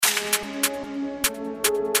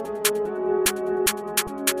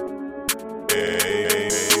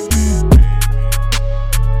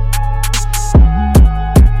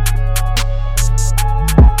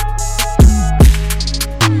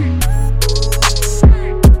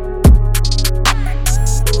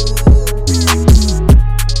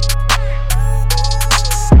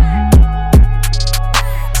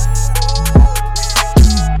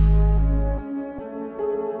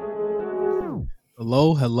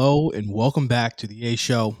hello, and welcome back to the A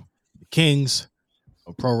Show, the Kings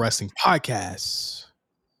of Pro Wrestling Podcasts.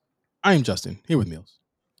 I am Justin, here with Meelz.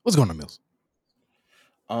 What's going on, Meelz?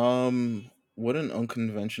 What an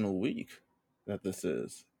unconventional week that this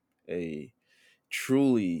is. A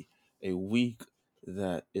truly a week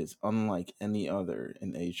that is unlike any other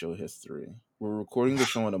in AHO history. We're recording the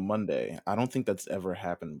show on a Monday. I don't think that's ever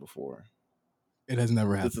happened before. It has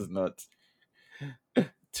never This happened. is nuts.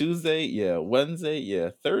 Tuesday, yeah. Wednesday,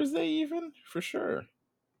 yeah. Thursday, even for sure.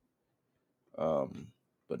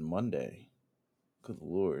 But Monday, good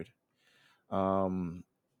lord. But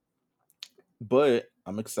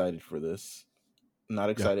I'm excited for this. Not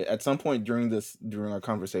excited. At some point during our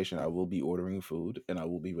conversation, I will be ordering food and I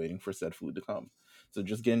will be waiting for said food to come. So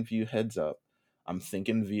just getting a few heads up. I'm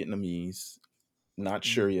thinking Vietnamese, not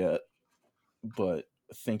sure yet, but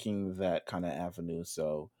thinking that kind of avenue.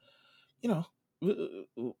 So,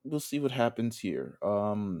 we'll see what happens here.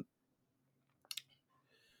 What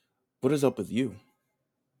is up with you?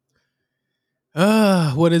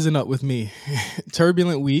 What isn't up with me?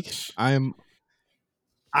 Turbulent week.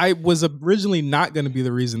 I was originally not going to be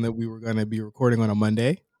the reason that we were going to be recording on a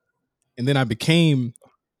Monday, and then I became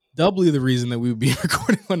doubly the reason that we would be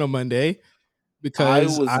recording on a Monday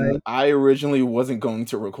because I originally wasn't going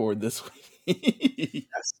to record this week.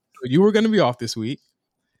 You were going to be off this week.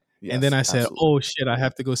 Yes, and then I said, absolutely. "Oh shit, I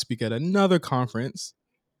have to go speak at another conference,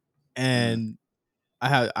 and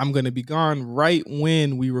I'm going to be gone right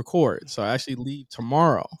when we record. So I actually leave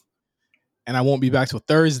tomorrow, and I won't be back till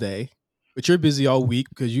Thursday. But you're busy all week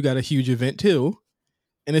because you got a huge event too,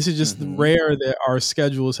 and this is just rare that our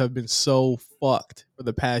schedules have been so fucked for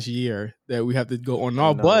the past year that we have to go on and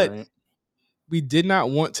all. But right? we did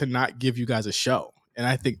not want to not give you guys a show, and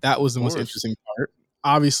I think that was the most interesting part.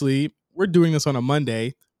 Obviously, we're doing this on a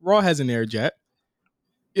Monday. Raw hasn't aired yet.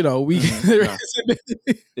 You know, we No.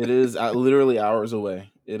 It is literally hours away.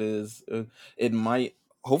 It is. It might.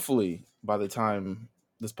 Hopefully, by the time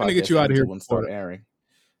this I'm gonna get podcast you out of ends, here it won't before. start airing.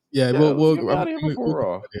 Yeah, Let's we'll get me out of here before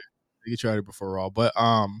Raw. Get you out of here before Raw. But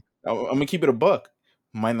I'm gonna keep it a buck.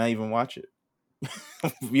 Might not even watch it.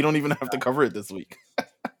 We don't even have to cover it this week.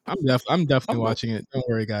 I'm definitely watching it. Don't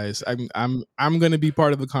worry, guys. I'm gonna be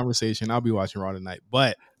part of the conversation. I'll be watching Raw tonight.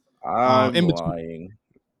 But I'm lying.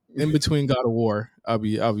 In between God of War, I'll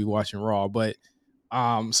be watching Raw. But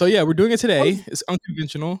so yeah, we're doing it today. It's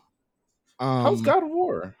unconventional. How's God of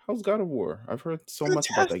War? I've heard so much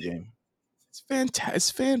about that game. It's fantastic.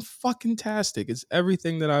 It's fan-fucking-tastic. It's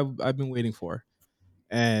everything that I've been waiting for.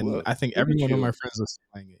 And I think every one of my friends is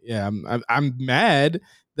playing it. Yeah, I'm mad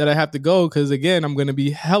that I have to go because again, I'm going to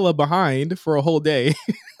be hella behind for a whole day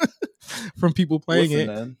from people playing it.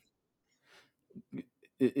 Man,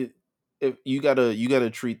 if you gotta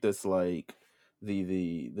treat this like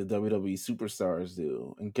the WWE superstars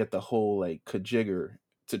do, and get the whole like Kajigger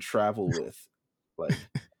to travel with, like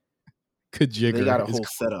Kajigger they got a whole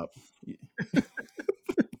setup.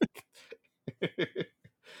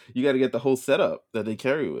 You got to get the whole setup that they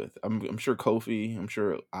carry with. I'm sure Kofi, I'm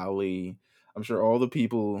sure Ali, I'm sure all the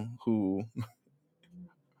people who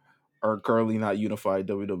are currently not unified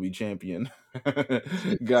WWE champion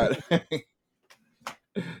got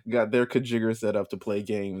their Kajigger set up to play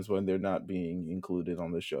games when they're not being included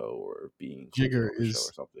on the show or being included on the show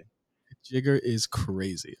or something. Jigger is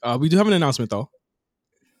crazy. We do have an announcement though.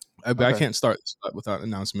 I can't start without an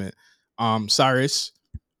announcement. Cyrus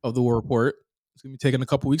of the War Report is gonna be taking a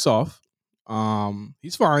couple weeks off.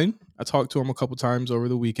 He's fine. I talked to him a couple times over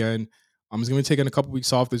the weekend. He's gonna be taking a couple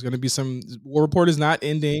weeks off. There's gonna be some War Report is not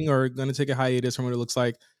ending or gonna take a hiatus from what it looks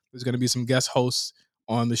like. There's gonna be some guest hosts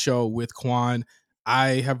on the show with Quan.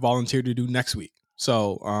 I have volunteered to do next week.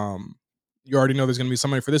 So you already know there's gonna be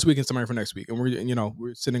somebody for this week and somebody for next week. And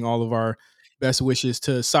we're sending all of our best wishes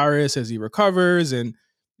to Cyrus as he recovers and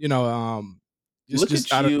look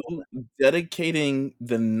at you dedicating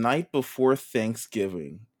the night before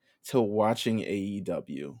Thanksgiving to watching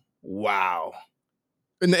AEW. Wow.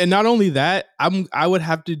 And not only that, I would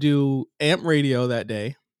have to do AMP radio that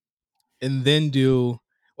day, and then do.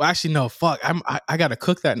 Well, actually, no. Fuck. I got to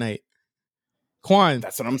cook that night. Quan,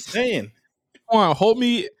 that's what I'm saying. Quan, hold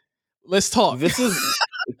me. Let's talk. This is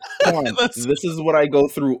this is what I go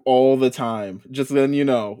through all the time. Just then,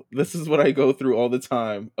 this is what I go through all the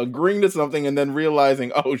time. Agreeing to something and then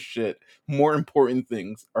realizing, oh shit, more important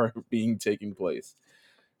things are taking place.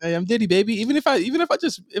 Hey, I'm Diddy, baby. Even if I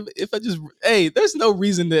just, hey, there's no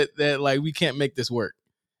reason that like we can't make this work.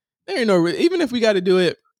 There ain't no, even if we got to do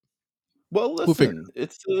it. Well, listen,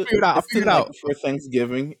 it's the night before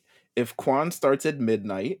Thanksgiving. If Quan starts at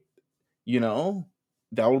midnight,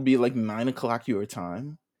 that will be like 9:00 your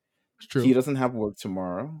time. True. He doesn't have work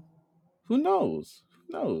tomorrow. Who knows?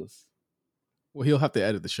 Who knows? Well, he'll have to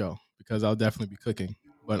edit the show because I'll definitely be cooking.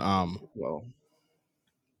 But well,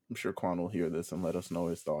 I'm sure Quan will hear this and let us know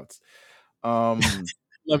his thoughts.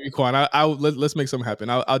 Love you, Quan. Let's make something happen.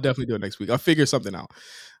 I'll definitely do it next week. I'll figure something out.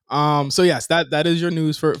 So yes, that is your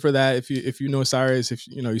news for that. If you know Cyrus, if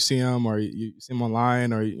you see him or you see him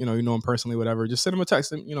online or you know him personally, whatever, just send him a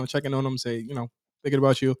text and checking on him, say thinking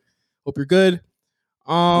about you, hope you're good.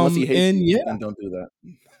 Unless he hates And you, yeah, then don't do that.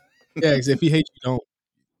 yeah, because if he hates you, don't.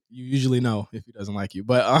 You usually know if he doesn't like you,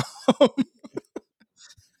 but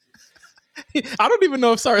I don't even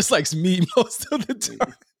know if Cyrus likes me most of the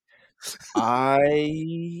time.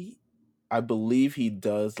 I believe he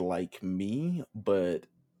does like me, but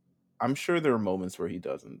I'm sure there are moments where he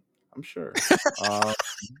doesn't. I'm sure.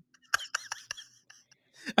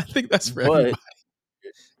 I think that's for But everybody.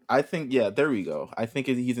 I think, yeah, there we go. I think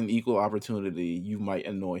if he's an equal opportunity, you might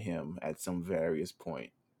annoy him at some various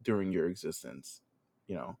point during your existence,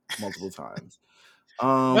 multiple times.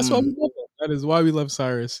 That's why we love him. That is why we love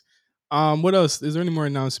Cyrus. What else? Is there any more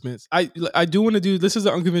announcements? I do want to do. This is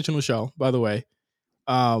an unconventional show, by the way.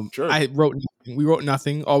 Sure. I wrote nothing. We wrote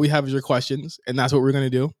nothing. All we have is your questions, and that's what we're gonna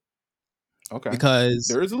do. Okay. Because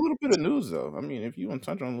There is a little bit of news, though. I mean, if you want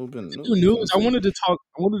to touch on a little bit of news. news, I wanted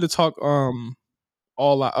to talk.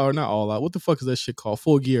 All out or not all out. What the fuck is that shit called?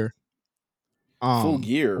 Full Gear. Full Um,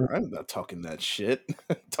 Gear. I'm not talking that shit.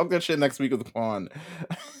 Talk that shit next week with Quan.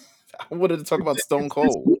 I wanted to talk about Stone it's this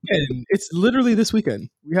Cold. weekend. It's literally this weekend.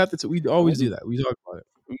 We have to. We always What do is that. We talk about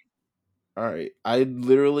it. All right. I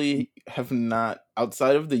literally have not,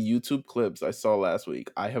 outside of the YouTube clips I saw last week,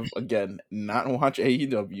 I have, again, not watched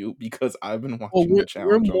AEW because I've been Well, watching the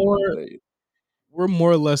challenge on Monday. we're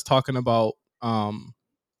more or less talking about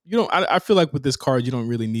I feel like with this card you don't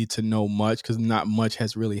really need to know much because not much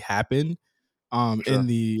has really happened Sure.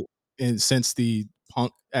 since the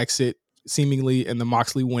Punk exit seemingly and the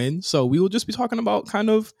Moxley win. So we will just be talking about kind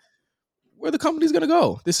of where the company's gonna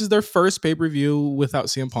go. This is their first pay-per-view without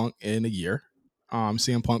CM Punk in a year.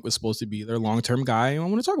 CM Punk was supposed to be their long-term guy, and I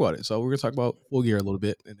want to talk about it. So we're gonna talk about Full Gear a little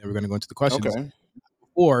bit, and then we're gonna go into the questions Okay.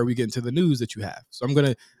 before we get into the news that you have. So I'm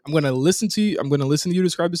gonna listen to you. I'm gonna listen to you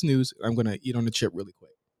describe this news. I'm gonna eat on the chip really quick.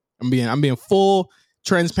 I'm being full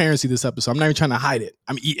transparency this episode. I'm not even trying to hide it.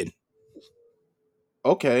 I'm eating.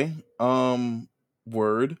 Okay.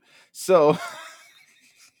 Word. So,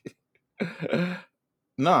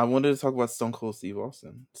 no, I wanted to talk about Stone Cold Steve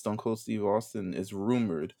Austin. Stone Cold Steve Austin is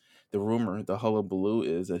rumored. The hullabaloo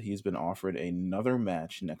is that he's been offered another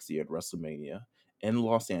match next year at WrestleMania in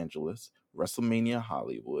Los Angeles, WrestleMania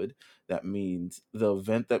Hollywood. That means the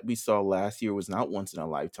event that we saw last year was not once in a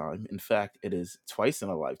lifetime. In fact, it is twice in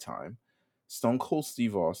a lifetime. Stone Cold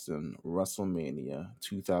Steve Austin, WrestleMania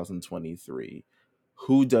 2023.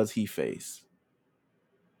 Who does he face?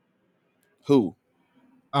 Who?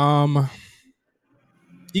 Um,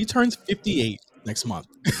 he turns 58 next month.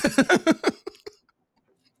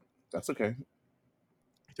 That's okay.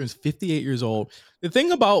 He turns 58 years old. The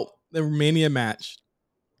thing about the Mania match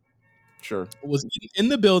Sure. was in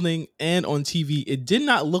the building and on TV, it did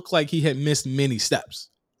not look like he had missed many steps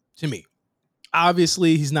to me.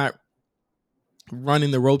 Obviously, he's not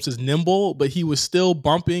running the ropes as nimble, but he was still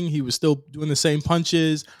bumping. He was still doing the same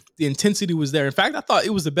punches. The intensity was there. In fact, I thought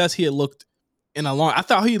it was the best he had looked in a long. I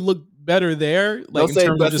thought he looked better there, like Don't in say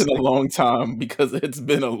terms of best just in a like. long time because it's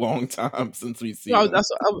been a long time since we've You know, seen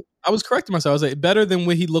him. I was correcting myself. I was like better than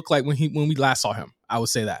what he looked like when we last saw him. I would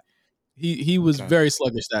say that he was Okay. very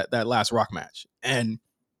sluggish that last Rock match, and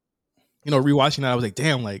rewatching that, I was like,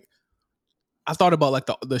 damn, like I thought about like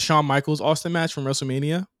the Shawn Michaels Austin match from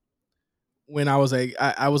WrestleMania when I was like,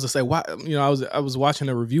 I was just like, why? I was watching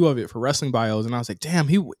a review of it for Wrestling Bios, and I was like, damn,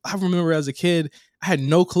 I remember as a kid, I had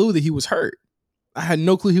no clue that he was hurt. I had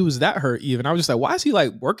no clue he was that hurt. Even I was just like, why is he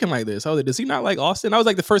like working like this? I was like, does he not like Austin? I was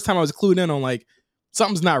like, the first time I was clued in on like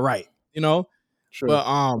something's not right, Sure. But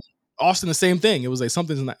Austin, the same thing. It was like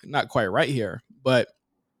something's not quite right here. But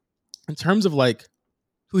in terms of like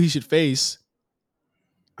who he should face,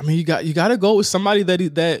 I mean, you got to go with somebody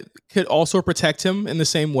that could also protect him in the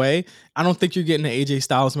same way. I don't think you're getting an AJ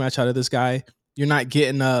Styles match out of this guy. You're not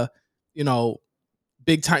getting a,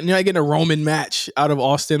 big time. You're not getting a Roman match out of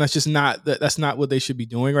Austin. That's just not that's not what they should be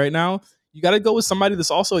doing right now. You got to go with somebody that's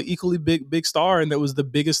also an equally big star and that was the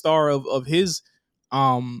biggest star of his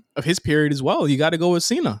period as well. You got to go with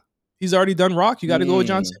Cena. He's already done Rock. You got to go with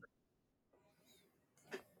John Cena.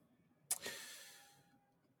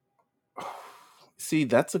 See,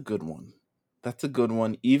 that's a good one. That's a good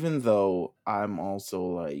one. Even though I'm also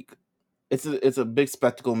like, it's a big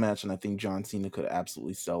spectacle match, and I think John Cena could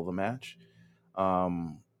absolutely sell the match.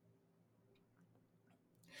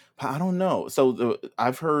 I don't know. So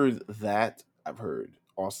I've heard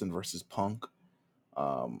Austin versus Punk.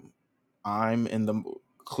 Um, I'm in the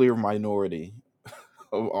clear minority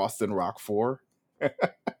of Austin Rock 4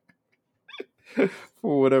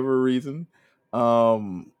 for whatever reason.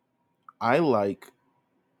 I like,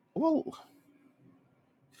 well,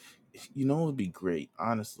 it would be great,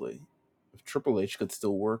 honestly. If Triple H could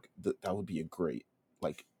still work, that would be a great.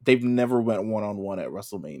 Like, they've never went one on one at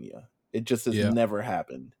WrestleMania. It just has Yeah, never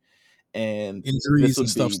happened. And this injuries and would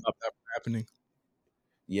stuff be, stopped that from happening.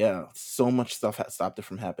 yeah, so much stuff had stopped it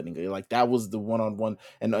from happening. Like, that was the one on one,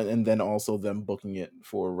 and then also them booking it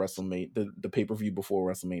for WrestleMania, the pay per view before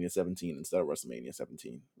WrestleMania 17 instead of WrestleMania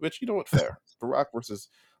 17. Which, what, fair. The Rock versus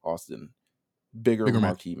Austin, bigger Bigger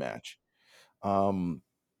match. marquee match. Um,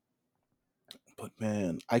 but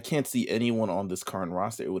man, I can't see anyone on this current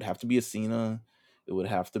roster. It would have to be a Cena, it would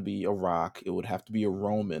have to be a Rock, it would have to be a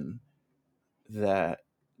Roman that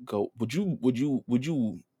go. Would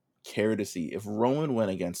you care to see if Roman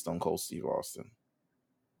went against Stone Cold Steve Austin?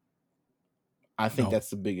 I think No, that's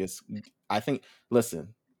the biggest. I think.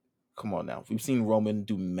 Listen, come on now. We've seen Roman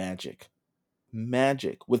do magic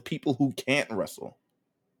with people who can't wrestle.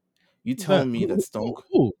 You who's that? telling me that Stone?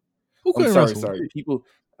 Who I'm couldn't sorry, wrestle? sorry. People.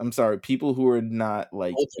 I'm sorry. People who are not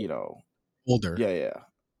like Older, older. Yeah, yeah,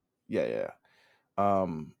 yeah, yeah.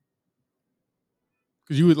 Um,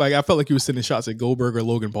 Because you would like, I felt like you were sending shots at Goldberg or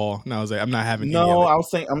Logan Paul, and I was like, I'm not having any of no, it. I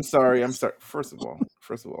was saying. I'm sorry. I'm sorry. First of all,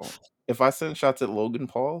 if I send shots at Logan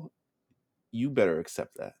Paul, you better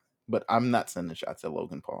accept that. But I'm not sending shots at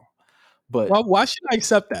Logan Paul. But Why should I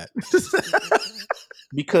accept that?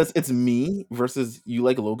 because it's me versus you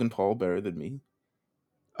like Logan Paul better than me.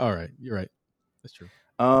 All right, you're right. That's true.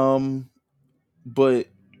 Um, but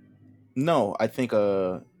no, I think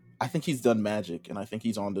he's done magic, and I think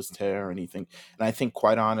he's on this tear, and I think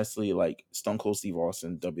quite honestly, like Stone Cold Steve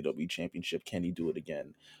Austin WWE Championship, can he do it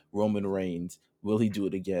again? Roman Reigns, will he do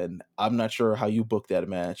it again? I'm not sure how you book that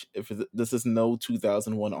match. If this is no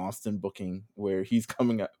 2001 Austin booking where he's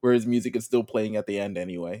coming up, where his music is still playing at the end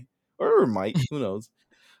anyway, or it might, who knows?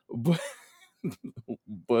 But Well,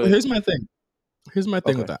 but Here's my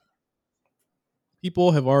thing with okay, that.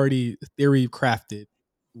 People have already theory crafted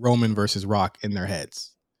Roman versus Rock in their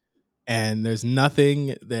heads, and there's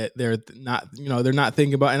nothing that they're not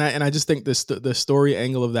thinking about. And I just think the story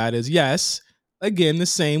angle of that is, yes, again, the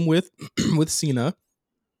same with with Cena.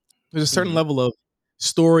 There's a certain hmm level of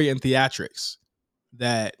story and theatrics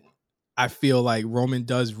that I feel like Roman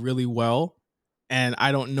does really well, and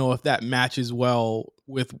I don't know if that matches well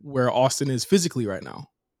with where Austin is physically right now.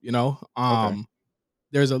 You know, okay,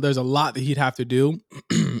 there's a lot that he'd have to do,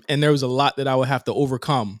 and there was a lot that I would have to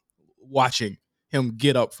overcome watching him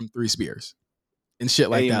get up from three spears and shit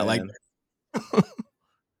like that. amen,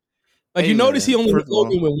 Like you notice he amen. only hit First of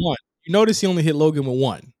all, Logan with one. You notice he only hit Logan with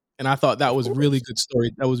one, and I thought that of was really course, good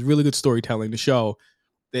story. That was really good storytelling to show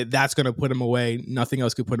that that's going to put him away. Nothing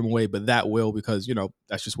else could put him away, but that will, because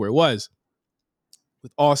that's just where it was.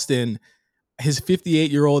 With Austin, his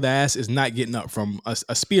 58-year-old ass is not getting up from a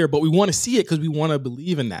spear, but we want to see it because we want to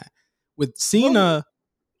believe in that. With right? Cena,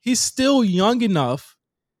 he's still young enough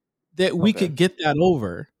that we Okay, could get that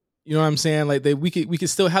over. You know what I'm saying? Like that we could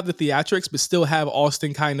still have the theatrics, but still have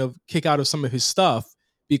Austin kind of kick out of some of his stuff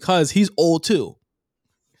because he's old too.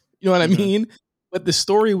 You know what I hmm mean? But the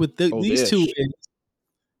story with these two oldish. is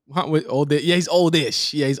with old. Yeah, he's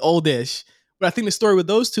oldish. Yeah, he's oldish. But I think the story with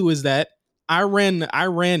those two is that I ran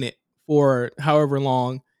it for however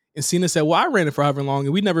long, and Cena said, "Well, I ran it for however long,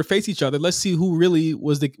 and we never faced each other. Let's see who really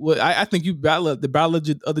was the." Well, I think you battle of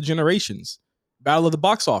the generations, battle of the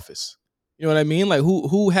box office. You know what I mean? Like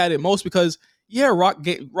who had it most? Because yeah, Rock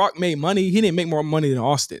made money. He didn't make more money than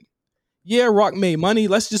Austin. Yeah, Rock made money.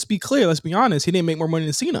 Let's just be clear. Let's be honest. He didn't make more money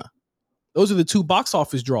than Cena. Those are the two box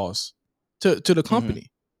office draws to the hmm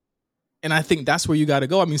company. And I think that's where you got to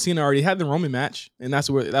go. I mean, Cena already had the Roman match, and that's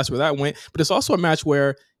where that went. But it's also a match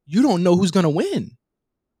where you don't know who's going to win.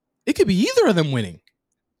 It could be either of them winning,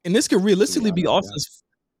 and this could To be realistically be honest, Austin's. yes.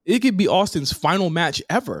 It could be Austin's final match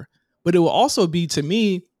ever. But it will also be, to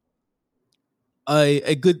me,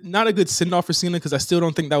 a good, not a good send off for Cena, because I still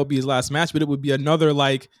don't think that would be his last match. But it would be another,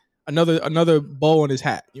 like, another bow on his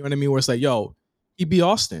hat. You know what I mean? Where it's like, yo, he beat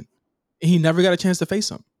Austin, and he never got a chance to face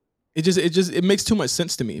him. It makes too much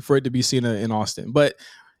sense to me for it to be Cena in Austin. But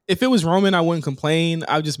if it was Roman, I wouldn't complain.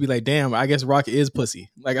 I would just be like, damn, I guess Rock is pussy.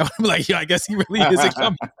 Like I would be like, yeah, I guess he really isn't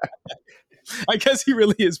coming. I guess he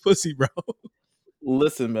really is pussy, bro.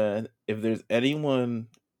 Listen, man, if there's anyone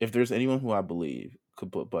who I believe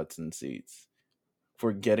could put butts in seats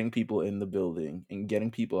for getting people in the building and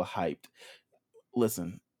getting people hyped,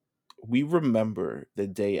 listen, we remember the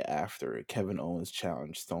day after Kevin Owens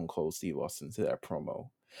challenged Stone Cold Steve Austin to that promo.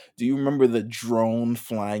 Do you remember the drone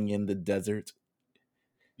flying in the desert,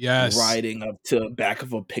 Yes. riding up to the back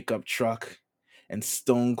of a pickup truck, and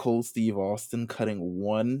Stone Cold Steve Austin cutting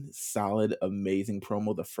one solid, amazing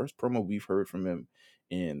promo? The first promo we've heard from him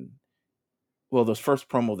in, well, the first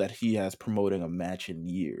promo that he has promoting a match in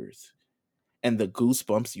years. And the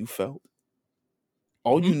goosebumps you felt,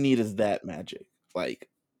 all Mm-hmm. you need is that magic. Like,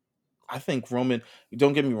 I think Roman,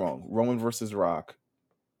 don't get me wrong, Roman versus Rock,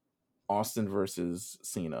 Austin versus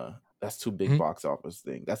Cena, that's two big Mm-hmm. box office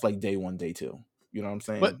thing. That's like day one, day two. You know what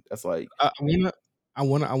I'm But saying? That's like, I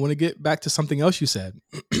wanna get back to something else you said,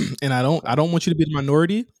 and I don't okay. I don't want you to be the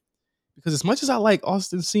minority because as much as I like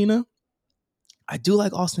Austin Cena, I do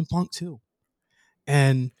like Austin Punk too.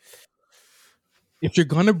 And if you're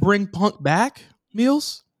gonna bring Punk back,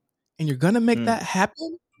 Meelz, and you're gonna make Mm, that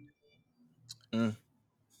happen, mm,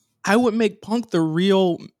 I would make Punk the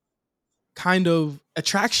real kind of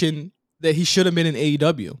attraction that he should have been in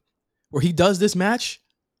AEW, where he does this match,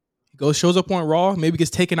 he goes shows up on Raw, maybe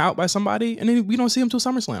gets taken out by somebody, and then we don't see him till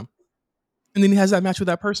SummerSlam, and then he has that match with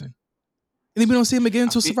that person, and then we don't see him again I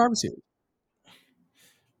until feel, Survivor Series.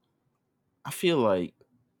 I feel like,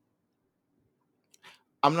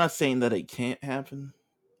 I'm not saying that it can't happen.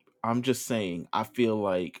 I'm just saying, I feel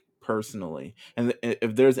like personally, and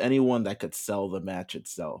if there's anyone that could sell the match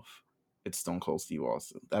itself, it's Stone Cold Steve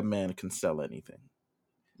Austin. That man can sell anything.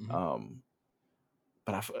 Mm-hmm. Um,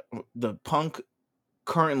 but the Punk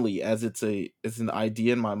currently, as it's an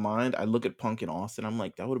idea in my mind, I look at Punk in Austin, I'm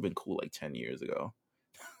like, that would have been cool like 10 years ago.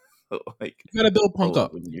 Like, You gotta build Punk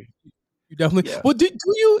up. 11 years. You definitely. Yeah. Well,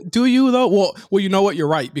 do you though? Well, you know what? You're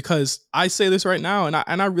right because I say this right now,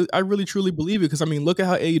 and I really truly believe it because I mean, look at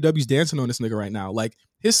how AEW's dancing on this nigga right now. Like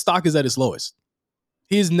his stock is at its lowest.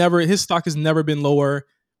 His stock has never been lower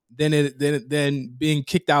than being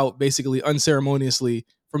kicked out basically unceremoniously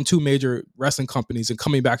from two major wrestling companies and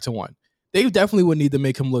coming back to one. They definitely would need to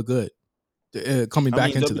make him look good coming I back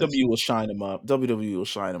mean, into this. WWE will shine him up. WWE will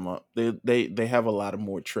shine him up. They have a lot of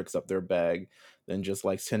more tricks up their bag than just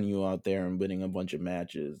like sending you out there and winning a bunch of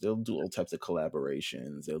matches. They'll do all types of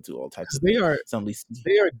collaborations. They'll do all types Because of things.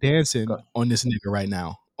 they are dancing on this nigga right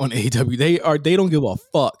now on AEW. They don't give a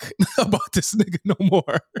fuck about this nigga no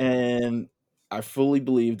more. And I fully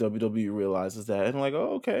believe WWE realizes that and like,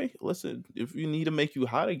 oh, okay, listen, if you need to make you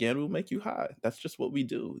hot again, we'll make you hot. That's just what we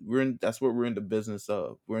do. That's what we're in the business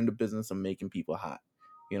of. We're in the business of making people hot.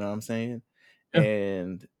 You know what I'm saying? Yeah.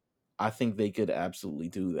 And I think they could absolutely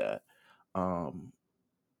do that. Um,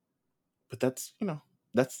 but that's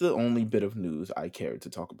the only bit of news I cared to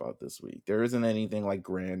talk about this week. There isn't anything like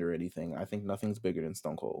grand or anything. I think nothing's bigger than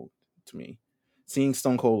Stone Cold to me. Seeing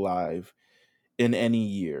Stone Cold live in any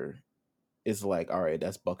year is like, all right,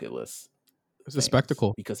 that's bucket list It's a things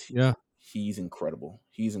spectacle. because Yeah. he's incredible.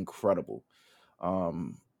 He's incredible.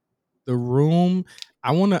 Um, The room.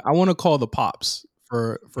 I wanna call the pops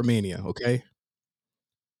for Mania, okay?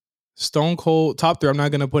 Stone Cold, top three. I'm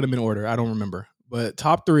not gonna put them in order. I don't remember. But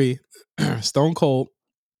top three, Stone Cold,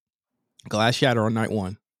 Glass Shatter on night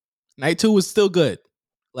one. Night two was still good.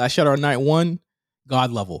 Glass Shatter on night one,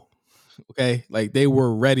 God level. Okay. Like they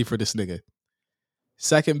were ready for this nigga.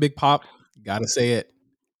 Second big pop, gotta say it.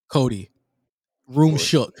 Cody. of Room course.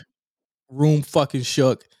 shook. Room fucking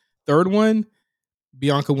shook. Third one,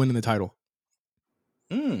 Bianca winning the title.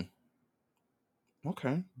 Mm,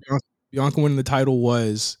 okay. Bianca winning the title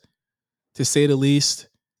was, to say the least,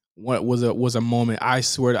 what was a moment. I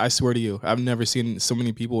swear to you, I've never seen so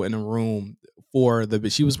many people in a room for the.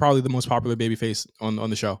 She was probably the most popular babyface on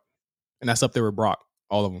the show, and that's up there with Brock.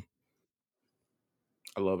 All of them.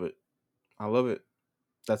 I love it. I love it.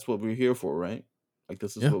 That's what we're here for, right? Like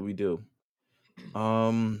this is Yeah, what we do.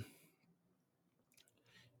 Um,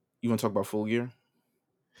 you want to talk about Full Gear?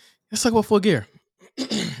 let's talk about Full Gear.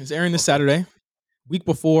 It's airing this Okay. Saturday, week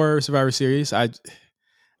before Survivor Series. I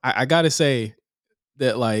gotta say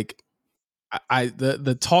that like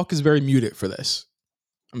the talk is very muted for this.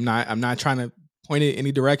 I'm not trying to point it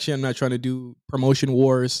any direction. I'm not trying to do promotion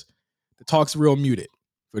wars. The talk's real muted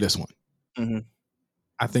for this one. Mm-hmm.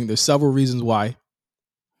 I think there's several reasons why.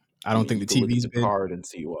 I I don't mean, think the you can look at TV's the been. card and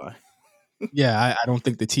see why. Yeah, I don't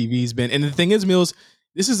think the TV's been. And the thing is, Meelz,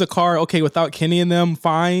 this is a car. Okay, without Kenny and them,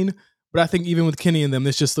 fine. But I think even with Kenny and them,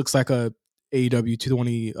 this just looks like a AEW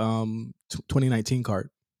 2019 card,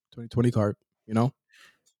 2020 card. You know,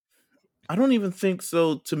 I don't even think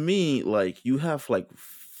so. To me, like you have like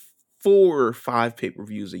 4 or 5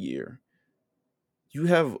 pay-per-views a year. You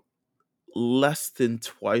have less than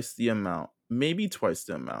twice the amount, maybe twice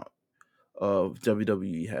the amount of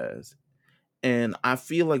WWE has. And I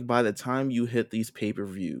feel like by the time you hit these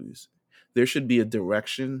pay-per-views, there should be a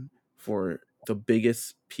direction for the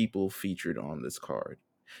biggest people featured on this card.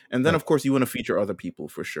 And then, Right. of course, you want to feature other people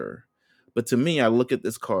for sure. But to me, I look at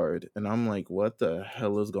this card and I'm like, what the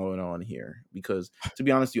hell is going on here? Because to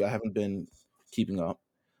be honest with you, I haven't been keeping up.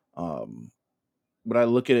 Um, but I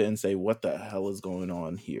look at it and say, what the hell is going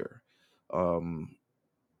on here? Um,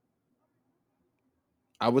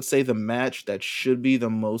 I would say the match that should be the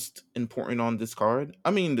most important on this card.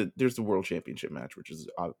 I mean, there's the World Championship match, which is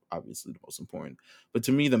obviously the most important. But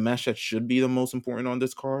to me, the match that should be the most important on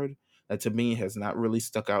this card, that to me has not really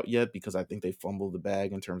stuck out yet because I think they fumbled the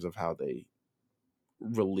bag in terms of how they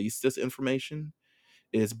release this information,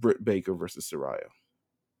 is Britt Baker versus Saraya.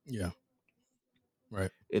 Yeah.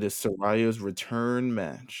 Right. It is Soraya's return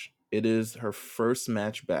match. It is her first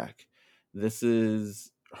match back. This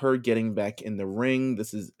is her getting back in the ring.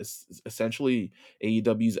 This is essentially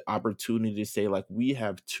AEW's opportunity to say, like, we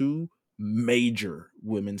have two major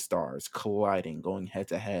women stars colliding, going head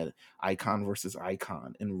to head, Icon versus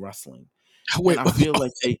Icon in wrestling. Wait, And I feel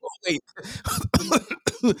like they wait.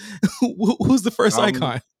 Who's the first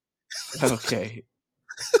Icon? Okay.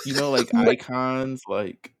 You know, like Icons,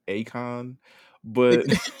 like Akon, but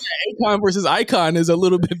Akon versus Icon is a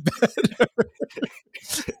little bit better.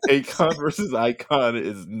 Akon versus Icon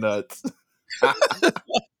is nuts.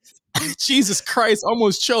 Jesus Christ,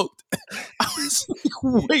 almost choked. I was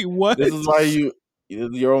like, wait, what? This is why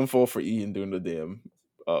it's your own fault for eating during the damn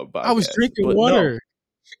podcast. I was drinking but water.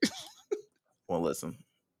 No. Well, listen,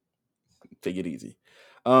 take it easy.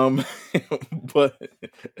 But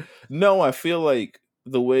no, I feel like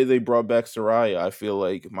the way they brought back Saraya, I feel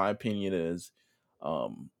like my opinion is,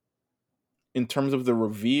 in terms of the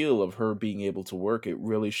reveal of her being able to work, it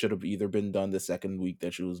really should have either been done the second week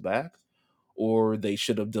that she was back, or they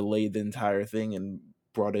should have delayed the entire thing and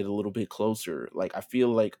brought it a little bit closer. Like, I feel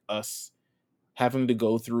like us having to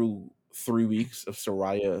go through 3 weeks of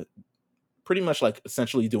Saraya pretty much like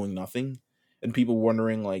essentially doing nothing and people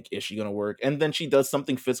wondering, like, is she gonna work? And then she does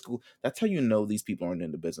something physical. That's how you know these people aren't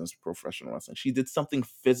in the business of professional wrestling. She did something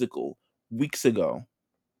physical weeks ago,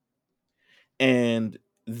 and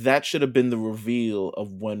that should have been the reveal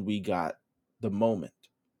of when we got the moment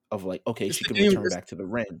of, like, okay, It's she the can Daniel, return back to the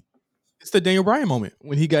ring. it's the Daniel Bryan moment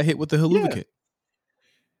when he got hit with the haluva Yeah. kick.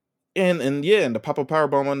 And yeah, and the pop-up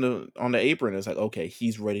powerbomb on the apron is like, okay,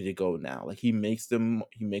 he's ready to go now. Like, he makes the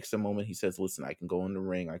moment. He says, listen, I can go in the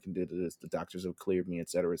ring, I can do this, the doctors have cleared me,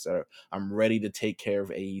 etc., etc. I'm ready to take care of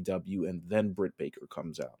AEW. And then Britt Baker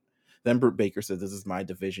comes out. Then Britt Baker says, this is my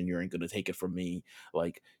division, you ain't gonna take it from me.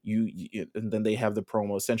 Like, you and then they have the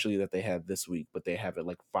promo essentially that they had this week, but they have it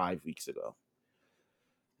like 5 weeks ago.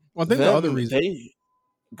 Well, I think the other reason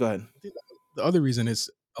Go ahead. I think the other reason it's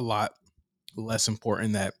a lot less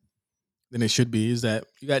important than it should be is that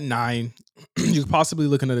you got 9. You're possibly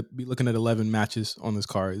be looking at 11 matches on this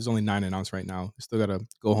card. There's only 9 announced right now. You still got a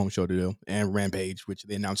go home show to do and Rampage, which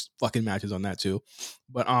they announced fucking matches on that too.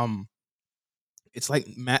 But it's like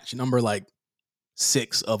match number like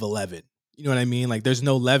 6 of 11. You know what I mean? Like, there's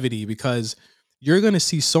no levity because you're gonna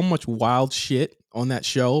see so much wild shit on that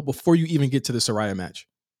show before you even get to the Saraya match.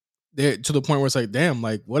 There to the point where it's like, damn,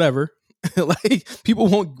 like whatever. Like, people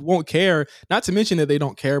won't care. Not to mention that they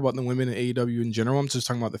don't care about the women in AEW in general. I'm just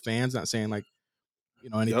talking about the fans, not saying like,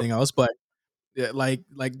 anything else. But yeah, like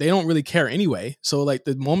they don't really care anyway. So like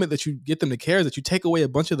the moment that you get them to care is that you take away a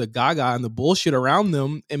bunch of the gaga and the bullshit around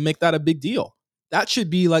them and make that a big deal. That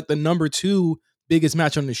should be like the number 2 biggest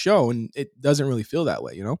match on the show, and it doesn't really feel that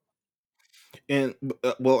way, And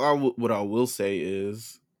well, what I will say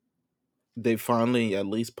is, they finally at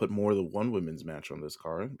least put more than one women's match on this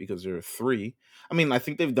card, because there are 3. I mean, I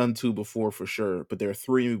think they've done 2 before for sure, but there are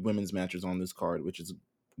 3 women's matches on this card, which is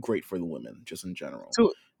great for the women just in general. Two,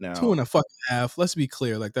 two Now, and a fucking half. Let's be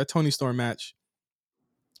clear. Like, that Tony Storm match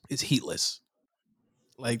is heatless.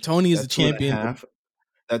 Like, Tony is the that two and a champion. half,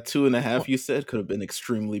 that 2.5 you said could have been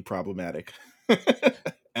extremely problematic.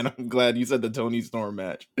 And I'm glad you said the Tony Storm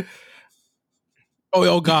match.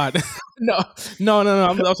 Oh God, no. I'm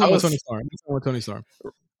talking about Tony Storm. I'm talking about Tony Storm.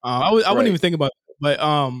 I wouldn't even think about it,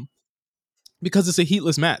 but because it's a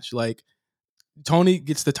heatless match. Like, Tony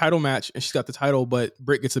gets the title match and she's got the title, but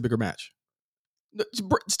Britt gets the bigger match.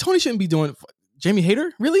 Tony shouldn't be doing Jamie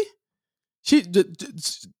Hayter, really?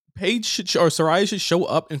 Paige or Saraya should show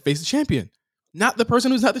up and face the champion, not the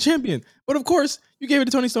person who's not the champion. But of course, you gave it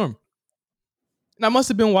to Tony Storm. And that must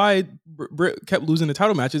have been why Britt kept losing the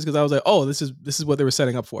title matches, because I was like, oh, this is what they were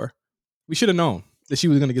setting up for. We should have known that she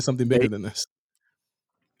was going to get something bigger than this.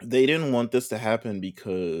 They didn't want this to happen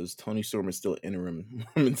because Tony Storm is still interim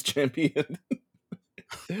women's champion.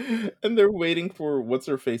 And they're waiting for what's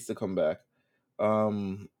her face to come back.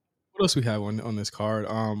 What else we have on this card?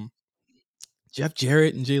 Jeff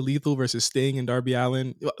Jarrett and Jay Lethal versus Sting and Darby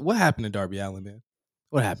Allin. What happened to Darby Allin, man?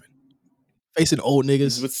 What happened? Facing old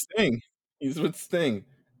He's niggas. with Sting. He's with Sting.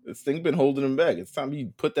 Sting been holding him back. It's time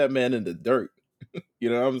you put that man in the dirt. You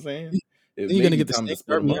know what I'm saying? It Then you're may gonna be get the time to Sting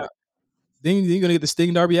split him Darby. up. Then you're gonna get the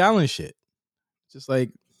Sting Darby Allin shit. Just like,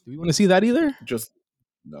 do we want to see that either? Just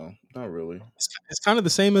no, not really. It's kind of the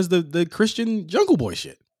same as the Christian Jungle Boy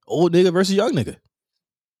shit. Old nigga versus young nigga.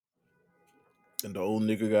 And the old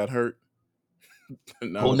nigga got hurt.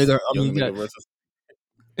 And now Old it's nigga. I young mean, nigga versus.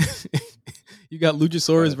 you got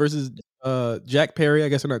Luchasaurus versus Jack Perry. I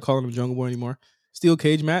guess they're not calling him Jungle Boy anymore. Steel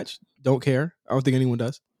cage match. Don't care. I don't think anyone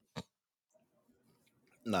does.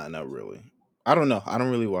 Nah, not really. I don't know. I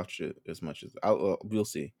don't really watch it as much as we'll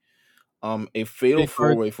see. A fatal Big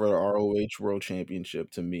card. 4-way for the ROH World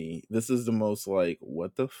Championship. To me, this is the most like,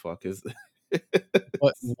 what the fuck is this?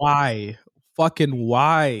 But why? Fucking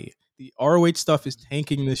why? The ROH stuff is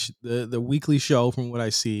tanking the weekly show from what I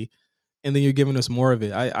see, and then you're giving us more of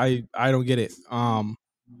it. I don't get it.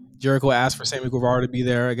 Jericho asked for Sammy Guevara to be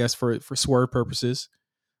there, I guess for swerve purposes.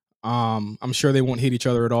 I'm sure they won't hit each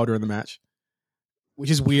other at all during the match,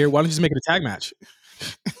 which is weird. Why don't you just make it a tag match?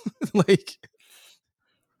 Like,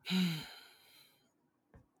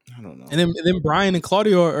 I don't know. and then Brian and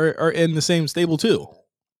Claudio are in the same stable too.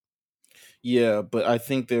 Yeah, but I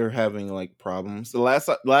think they're having like problems. The last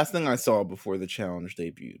thing I saw before the challenge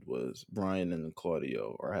debuted was Brian and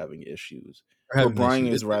Claudio are having issues. Or Brian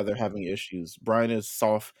is rather having issues. Brian is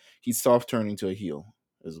soft. He's soft turning to a heel,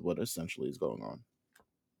 is what essentially is going on.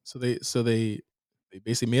 So they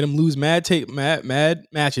basically made him lose mad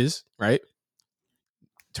matches, right?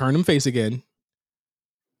 Turn him face again,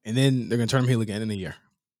 and then they're gonna turn him heel again in a year.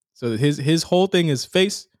 So his whole thing is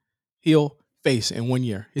face, heel, face in 1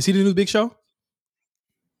 year. Is he the new Big Show?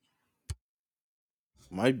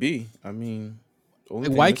 Might be. I mean, the only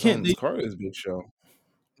thing Why missing can't on this they? card is Big Show.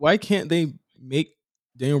 Why can't they make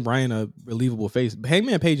Daniel Bryan a believable face?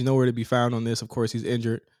 Hangman Page nowhere to be found on this. Of course, he's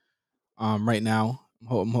injured right now.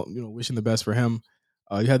 I'm wishing the best for him.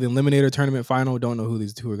 You had the Eliminator tournament final. Don't know who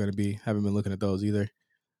these two are going to be. Haven't been looking at those either.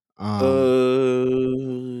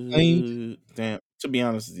 Claimed. Damn. To be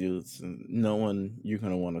honest with you, it's no one you're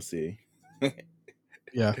gonna want to see.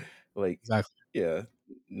 Yeah, Like, exactly. yeah,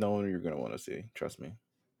 no one you're gonna want to see. Trust me.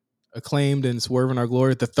 Acclaimed and Swerve in Our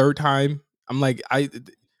Glory the third time. I'm like,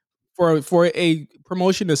 for a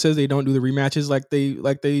promotion that says they don't do the rematches like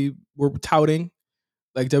they were touting.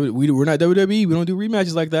 Like we're not WWE. We don't do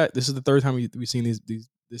rematches like that. This is the third time we've seen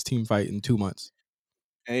this team fight in 2 months.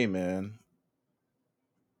 Hey, man.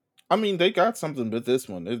 I mean, they got something with this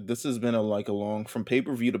one. This has been a long from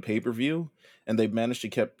pay-per-view to pay-per-view, and they've managed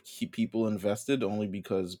to keep people invested only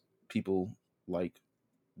because people like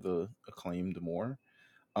the Acclaimed more.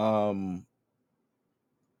 Yeah,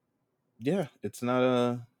 it's not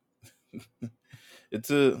a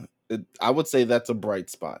I would say that's a bright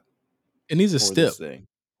spot It needs a for this stip. thing.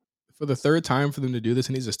 For the third time for them to do this,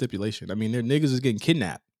 it needs a stipulation. I mean, their niggas is getting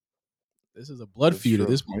kidnapped. This is a blood That's feud at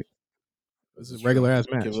true. this point. This is a That's true. regular ass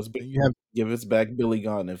match. Then you have Give us back Billy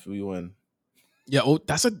Gunn if we win. yeah. Oh,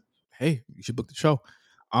 hey. You should book the show.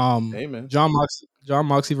 Hey, man. John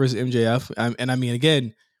Moxley versus MJF, and I mean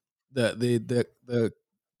again, the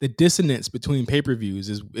dissonance between pay per views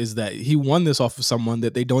is that he won this off of someone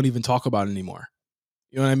that they don't even talk about anymore.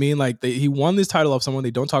 You know what I mean? Like he won this title off someone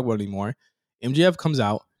they don't talk about anymore. MJF comes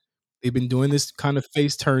out. They've been doing this kind of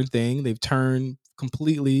face turn thing. They've turned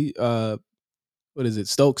completely. What is it?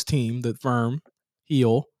 Stokes' team, the firm,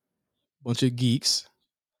 heel, bunch of geeks,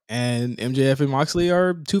 and MJF and Moxley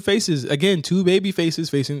are two faces again, two baby faces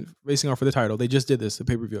facing off for the title. They just did this a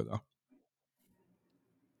pay per view ago.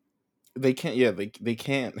 They can't. Yeah, they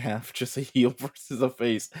can't have just a heel versus a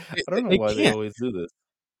face. They, I don't know they why they can't. always do this.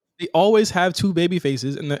 They always have two baby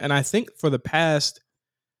faces, and I think for the past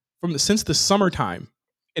since the summertime,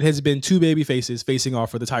 it has been two baby faces facing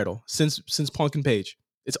off for the title since Punk and Page.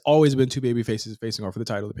 It's always been two baby faces facing off for the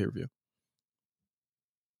title of the pay per view.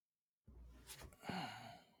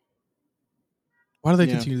 Why do they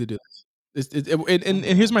continue to do this? And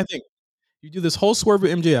here's my thing: you do this whole swerve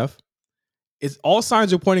with MJF. It's all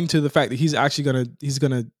signs are pointing to the fact that he's actually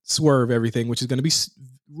gonna swerve everything, which is gonna be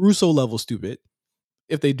Russo level stupid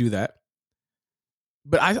if they do that.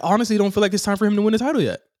 But I honestly don't feel like it's time for him to win the title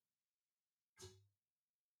yet.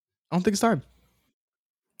 I don't think it's time.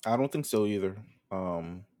 I don't think so either.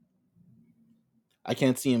 I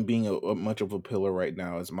can't see him being a much of a pillar right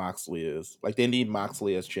now as Moxley is. Like, they need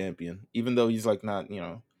Moxley as champion, even though he's like not.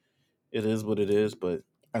 It is what it is. But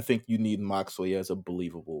I think you need Moxley as a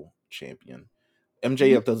believable champion. Mm-hmm.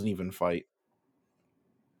 MJF doesn't even fight.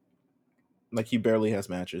 Like, he barely has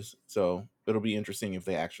matches. So it'll be interesting if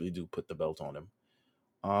they actually do put the belt on him.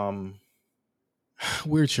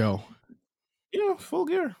 Weird show. Yeah, Full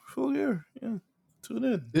Gear. Full Gear. Yeah. Tune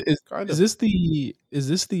in. Is this the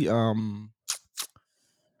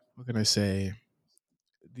what can I say?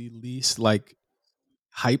 The least like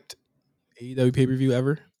hyped AEW pay-per-view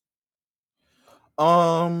ever?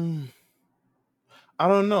 I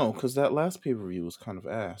don't know, because that last pay-per-view was kind of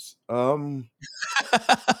ass. Well,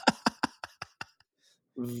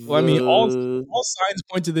 I mean, all The signs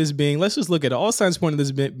point to this being. Let's just look at it. All signs point to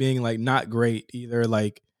this being like not great either.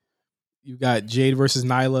 Like you got Jade versus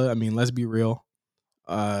Nyla. I mean, let's be real.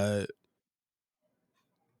 Saraya,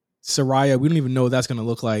 we don't even know what that's going to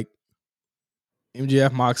look like.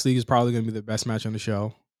 MJF Moxley is probably going to be the best match on the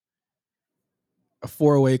show. A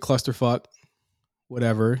 4-way clusterfuck,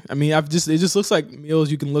 whatever. I mean, it just looks like Meelz.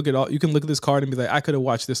 You can look at this card and be like, I could have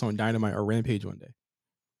watched this on Dynamite or Rampage one day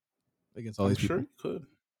against all I'm these sure people. you could.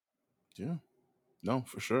 Yeah. No,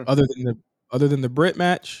 for sure. Other than the Brit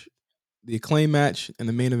match, the Acclaim match, and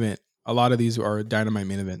the main event, a lot of these are Dynamite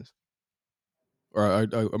main events, or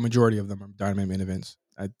a majority of them are Dynamite main events.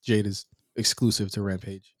 Jade is exclusive to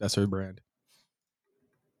Rampage. That's her brand.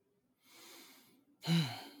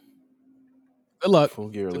 Good luck Full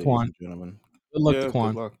Gear, to ladies Quan. and gentlemen. Good luck to Yeah, good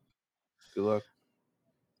Quan. luck. Good luck.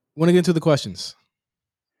 Want to get into the questions?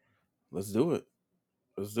 Let's do it.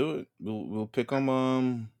 We'll pick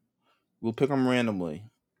them. We'll pick them randomly.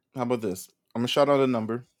 How about this? I'm gonna shout out a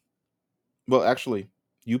number. Well, actually,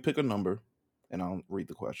 you pick a number, and I'll read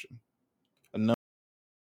the question. A number.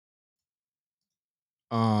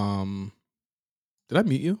 Did I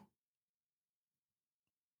mute you?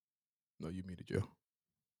 No, you muted you.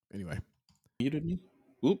 Anyway. Muted me?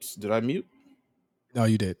 Oops, did I mute? No,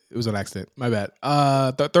 you did. It was an accident. My bad.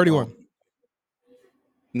 31. Oh.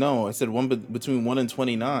 No, I said between 1 and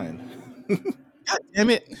 29. God damn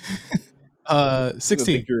it. People 16.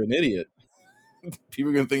 think you're an idiot.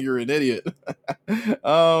 People are gonna think you're an idiot.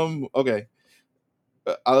 Okay.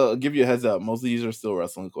 I'll give you a heads up. Most of these are still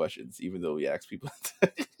wrestling questions, even though we ask people.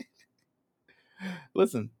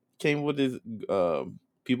 Listen, came with his.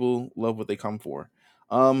 People love what they come for.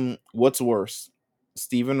 What's worse,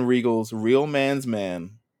 Steven Regal's "Real Man's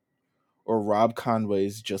Man" or Rob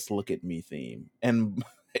Conway's "Just Look at Me" theme? And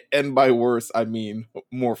by worse, I mean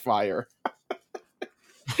more fire.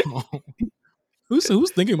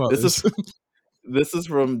 Who's thinking about this? This is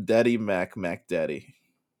from Daddy Mac Daddy.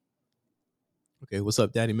 Okay, what's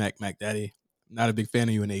up, Daddy Mac Daddy? Not a big fan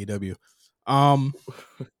of you in AEW. I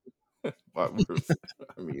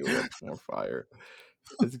mean, what's more fire?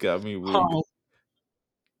 It's got me weak.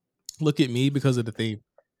 Look at me because of the theme.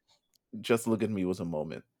 Just Look at Me was a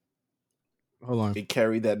moment. Hold on. It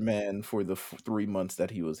carried that man for the 3 months that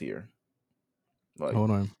he was here. Like, hold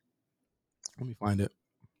on. Let me find it.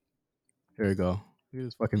 Here you go. Look at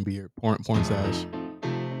this fucking beard. Porn stash.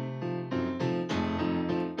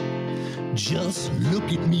 Just look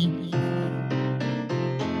at me.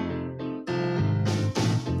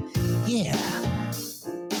 Yeah.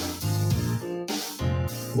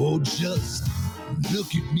 Oh, just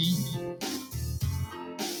look at me.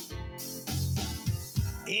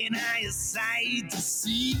 Ain't I a sight to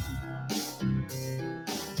see?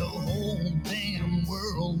 The whole damn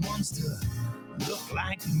world wants to look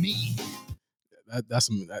like me.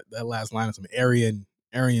 That last line is some Aryan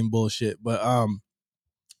bullshit. But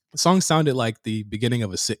the song sounded like the beginning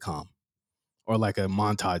of a sitcom or like a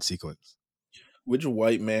montage sequence. Which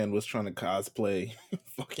white man was trying to cosplay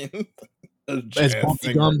fucking a As jazz Bumpy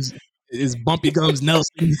singer? Gums, is Bumpy Gums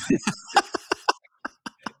Nelson.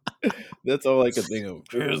 That's all I could think of.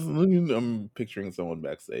 I'm picturing someone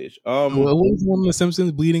backstage. What was one of the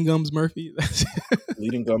Simpsons? Bleeding Gums Murphy.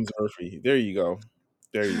 Bleeding Gums Murphy. There you go.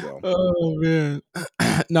 Oh man,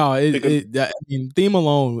 no. I mean, theme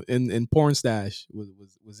alone in Porn Stash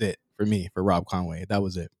was it for me, for Rob Conway. That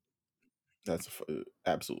was it. That's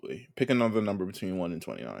absolutely. Pick another number between 1 and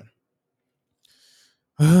 29.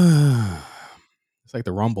 It's like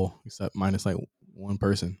the Rumble, except minus like one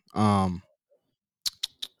person. 9.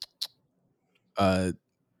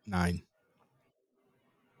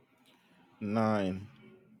 9.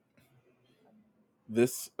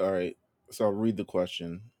 All right. So I'll read the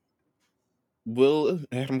question. Will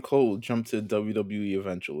Adam Cole jump to WWE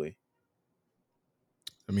eventually?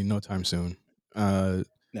 I mean, no time soon. Nah.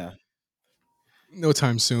 No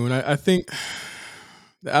time soon. I think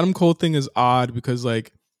the Adam Cole thing is odd because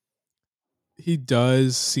like he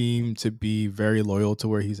does seem to be very loyal to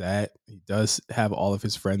where he's at. He does have all of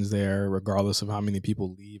his friends there, regardless of how many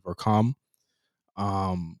people leave or come.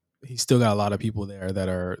 He's still got a lot of people there that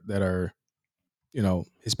are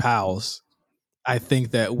his pals. I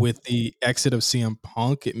think that with the exit of CM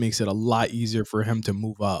Punk, it makes it a lot easier for him to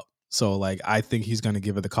move up. So like I think he's going to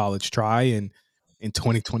give it the college try, and in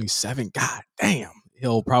 2027, god damn,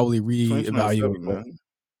 he'll probably reevaluate. 2027, man.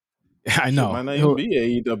 I Shit know might not even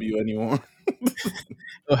be AEW anymore.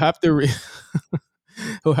 he'll have to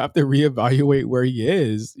he'll have to reevaluate where he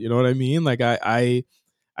is. You know what I mean? Like I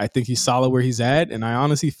think he's solid where he's at, and I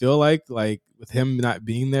honestly feel like with him not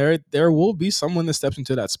being there, there will be someone that steps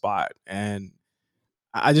into that spot, and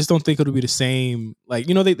I just don't think it'll be the same. Like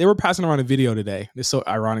they were passing around a video today. It's so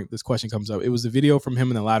ironic. This question comes up. It was the video from him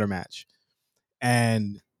in the ladder match,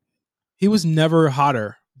 and he was never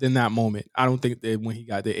hotter than that moment. I don't think that when he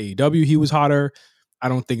got to AEW, he was hotter. I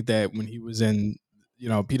don't think that when he was in,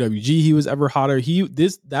 PWG, he was ever hotter.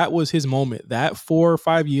 That was his moment. That 4 or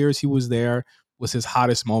 5 years he was there was his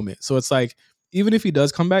hottest moment. So it's like, even if he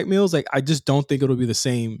does come back, Meelz, like I just don't think it'll be the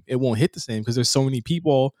same. It won't hit the same because there's so many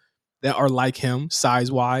people that are like him,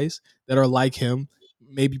 size wise, that are like him.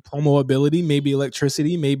 Maybe promo ability, maybe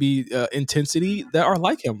electricity, maybe intensity that are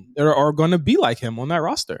like him, that are going to be like him on that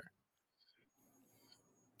roster.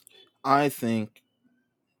 I think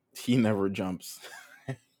he never jumps.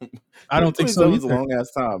 I don't think so 2027 either. is a long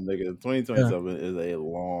ass time, nigga. 2027 is a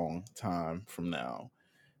long time from now.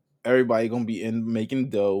 Everybody gonna be in making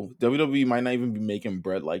dough. WWE might not even be making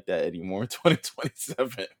bread like that anymore in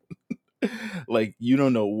 2027. Like you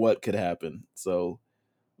don't know what could happen. So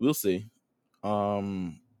we'll see.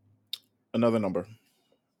 Another number.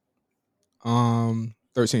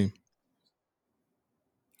 13.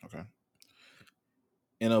 Okay.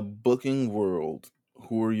 In a booking world,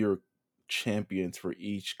 who are your champions for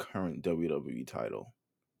each current WWE title?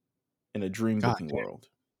 In a dream booking world.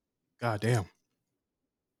 God damn.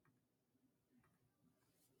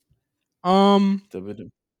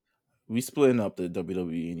 We splitting up the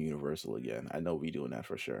WWE and Universal again. I know we doing that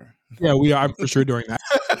for sure. Yeah, we are. I'm for sure doing that.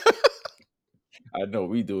 I know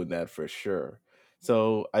we doing that for sure.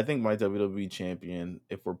 So I think my WWE champion,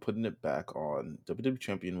 if we're putting it back on, WWE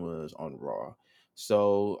champion was on Raw.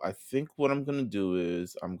 So I think what I'm gonna do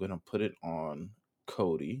is I'm gonna put it on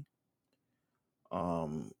Cody.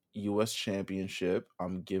 US championship,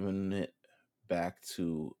 I'm giving it back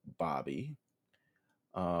to Bobby.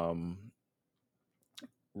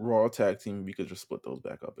 Raw tag team, we could just split those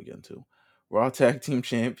back up again too. Raw tag team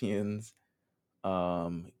champions.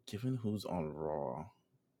 Given who's on Raw,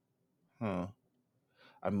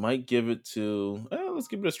 I might give it to. Let's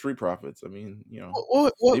give it to Street Profits. I mean,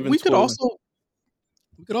 Well, even we could also.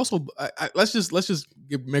 Let's just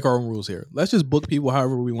make our own rules here. Let's just book people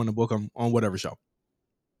however we want to book them on whatever show.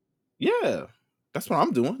 Yeah, that's what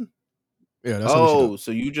I'm doing. Yeah, that's what we should do.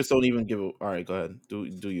 So you just don't even give a. All right, go ahead. Do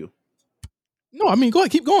you? No, I mean, go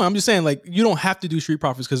ahead, keep going. I'm just saying, like, you don't have to do Street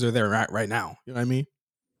Profits because they're there right now. You know what I mean?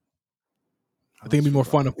 I think it'd be more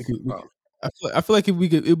fun if we could. I feel like if we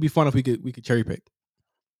could, it'd be fun if we could cherry pick.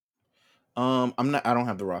 I'm not. I don't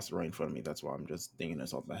have the roster right in front of me. That's why I'm just thinking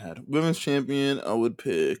this off my head. Women's champion, I would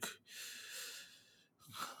pick.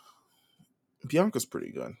 Bianca's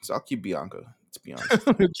pretty good, so I'll keep Bianca. It's Bianca.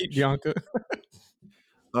 Keep Bianca.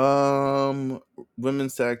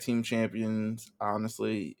 Women's tag team champions,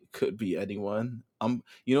 honestly, could be anyone.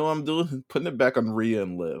 You know what I'm doing? Putting it back on Rhea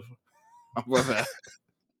and Liv. How about that?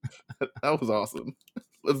 That was awesome.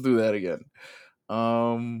 Let's do that again.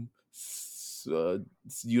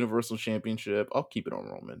 Universal Championship, I'll keep it on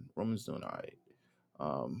Roman. Roman's doing all right.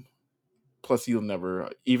 Plus he'll never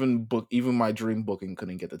even my dream booking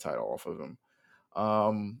couldn't get the title off of him.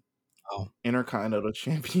 Intercontinental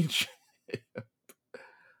Championship.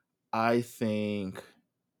 I think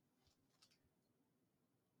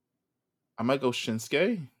I might go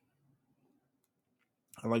Shinsuke.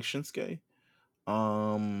 I like Shinsuke.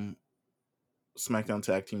 SmackDown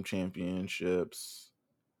Tag Team Championships.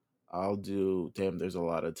 I'll do. Damn, there's a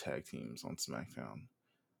lot of tag teams on SmackDown.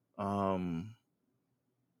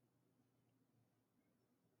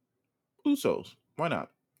 Usos. Why not?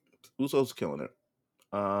 Usos killing it.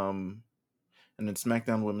 And then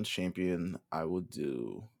SmackDown Women's Champion, I would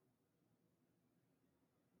do.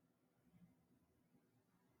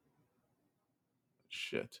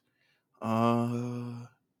 Shit. Gonna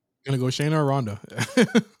go Shayna or Ronda?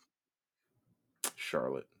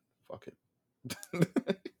 Charlotte. Fuck it.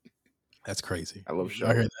 That's crazy. I love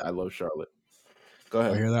Charlotte. I love Charlotte. Go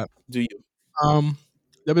ahead. I hear that. Do you?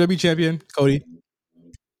 WWE champion Cody.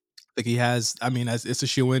 I think he has. I mean, it's a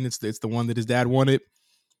shoe-in. It's the one that his dad wanted.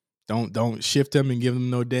 Don't shift him and give him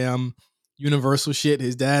no damn universal shit.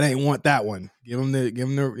 His dad ain't want that one. Give him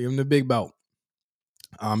the big belt.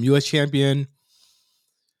 U.S. champion,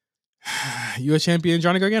 U.S. champion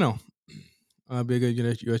Johnny Gargano. Big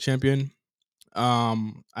U.S. champion.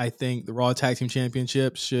 I think the Raw Tag Team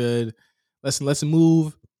Championship should let's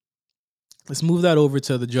move that over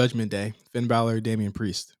to the Judgment Day. Finn Balor, Damian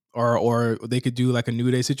Priest, or they could do like a New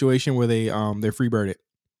Day situation where they're freebird it,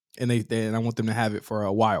 and and I want them to have it for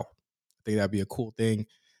a while. I think that'd be a cool thing,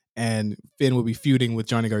 and Finn will be feuding with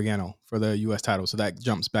Johnny Gargano for the U.S. title, so that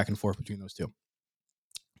jumps back and forth between those two.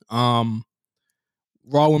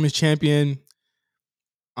 Raw Women's Champion.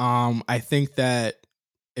 I think that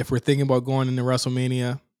if we're thinking about going into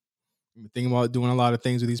WrestleMania, we're thinking about doing a lot of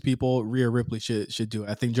things with these people, Rhea Ripley should do it.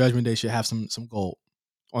 I think Judgment Day should have some gold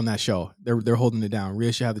on that show. They're holding it down.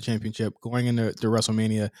 Rhea should have the championship. Going into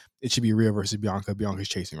WrestleMania, it should be Rhea versus Bianca. Bianca's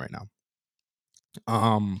chasing right now.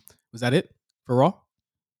 Was that it for Raw?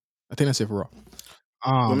 I think that's it for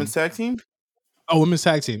Raw. Women's tag team? Oh, women's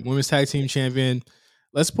tag team champion.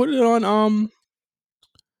 Let's put it on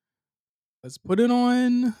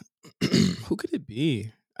who could it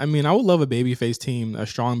be? I mean, I would love a babyface team, a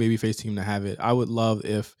strong babyface team to have it. I would love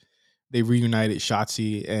if they reunited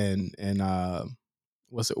Shotzi and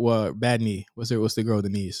Bad Knee. What's the girl with the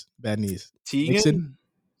knees? Bad knees. Tegan? Nixon?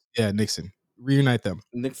 Yeah, Nixon. Reunite them.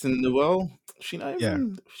 Nixon Noel? She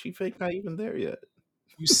fake not even there yet.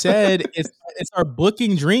 You said it's our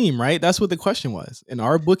booking dream, right? That's what the question was. In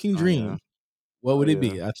our booking dream, what would it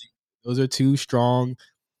be? I think those are two strong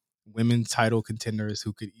women's title contenders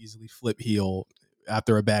who could easily flip heel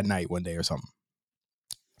after a bad night one day or something.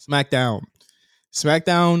 SmackDown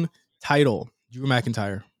title, Drew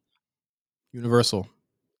McIntyre. Universal,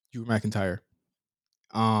 Drew McIntyre.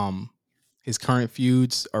 His current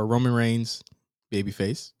feuds are Roman Reigns,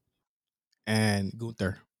 babyface, and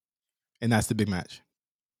Gunther, and that's the big match.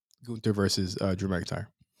 Gunther versus Drew McIntyre.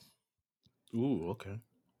 Ooh, okay.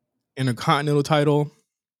 Intercontinental title.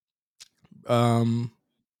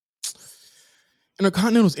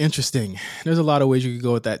 Intercontinental's interesting. There's a lot of ways you could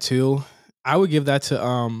go with that too. I would give that to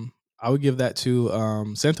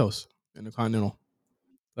Santos Intercontinental.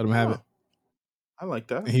 Let him have it. I like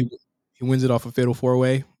that. And he wins it off a fatal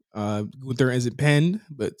 4-way. Gunther isn't pinned,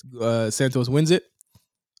 but Santos wins it.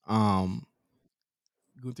 Gunther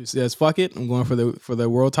says, "Fuck it, I'm going for the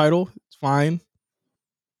world title. It's fine."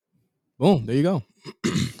 Boom, there you go.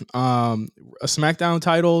 SmackDown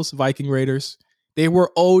titles, Viking Raiders. They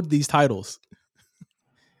were owed these titles.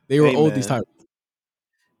 These titles.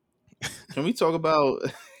 Can we talk about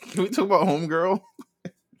Homegirl?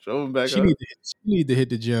 Show him back up. She need to hit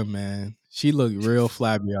the gym, man. She looked real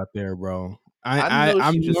flabby out there, bro. I know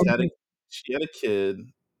she had a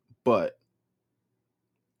kid, but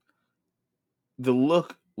the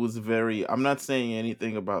look was very. I'm not saying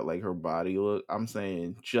anything about like her body look. I'm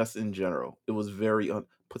saying just in general, it was very.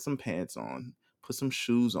 Put some pants on, put some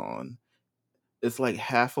shoes on. It's like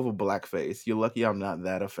half of a black face. You're lucky I'm not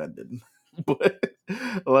that offended, but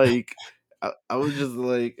like I was just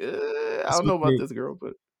like, I don't know about this girl,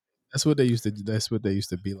 but that's what they used to. That's what they used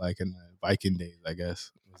to be like in the Viking days, I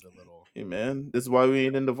guess. It was a little. Hey man, this is why we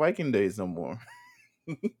ain't in the Viking days no more.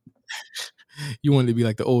 You wanted to be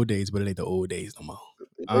like the old days, but it ain't the old days no more.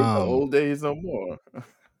 It ain't the old days no more.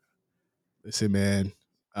 Listen, man.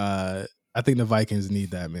 I think the Vikings need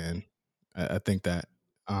that, man. I think that.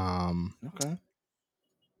 Okay.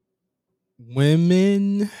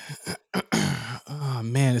 Women. Oh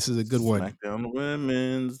man, this is a good one. SmackDown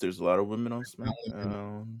women's. There's a lot of women on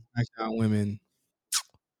SmackDown. SmackDown women.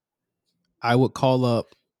 I would call up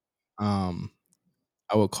Alba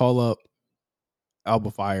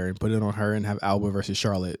Fire and put it on her and have Alba versus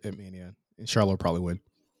Charlotte at Mania, and Charlotte will probably win.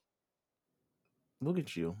 Look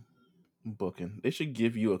at you booking. They should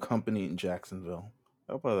give you a company in Jacksonville.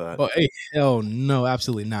 How about that? Oh, hey, hell no,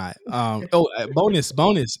 absolutely not. Bonus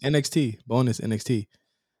NXT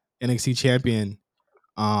champion.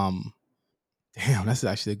 Damn, that's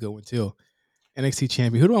actually a good one too. NXT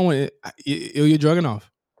champion. Who do I want? Ilya Dragunov,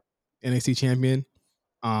 NXT champion.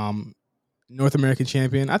 North American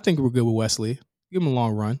champion. I think we're good with Wesley. Give him a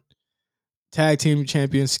long run. Tag team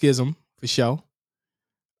champion Schism for show.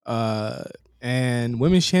 And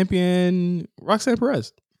women's champion Roxanne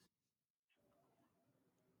Perez.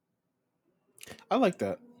 I like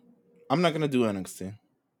that. I'm not gonna do NXT,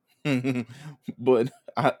 but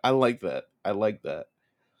I like that. I like that.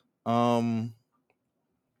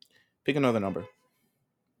 Pick another number.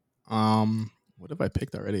 What have I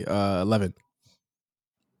picked already? 11.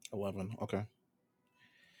 11. Okay.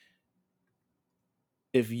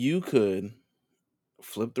 If you could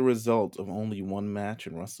Flip the result of only one match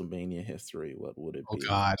in WrestleMania history. What would it Oh be?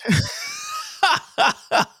 God.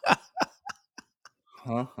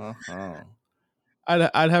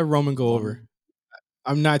 I'd have Roman go over. One.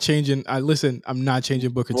 I'm not changing. I'm not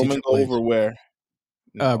changing Booker T Roman Triple go H. over where?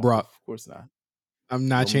 No, of Brock. course not. I'm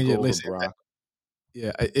not Roman go changing. over Listen, Brock.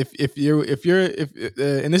 yeah. If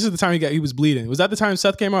and this is the time he was bleeding. Was that the time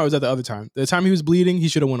Seth came out, or was that the other time? The time he was bleeding, he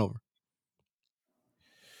should have went over.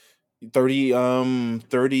 30.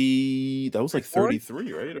 That was like 34?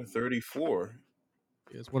 33, right? Or 34.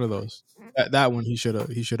 Yeah, it's one of those. That one he should have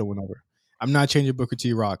went over. I'm not changing Booker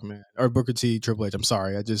T Rock, man, or Booker T Triple H. I'm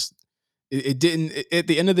sorry. It didn't. At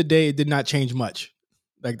the end of the day, it did not change much.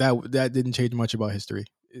 Like that didn't change much about history.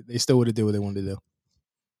 They still would have did what they wanted to do.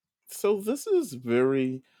 So this is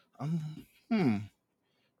very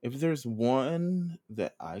if there's one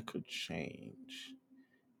that I could change,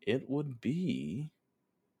 it would be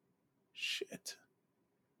shit.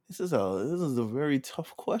 This is a very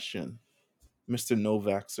tough question, Mr.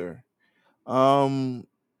 Novaxer.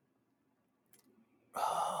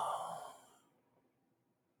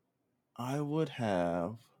 I would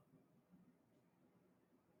have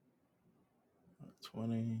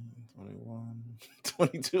 20, 21,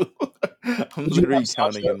 22. I'm literally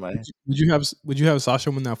counting in my head. Would you have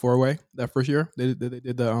Sasha win that 4-way that first year? They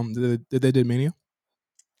did the they did Mania.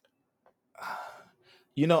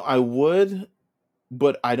 You know, I would,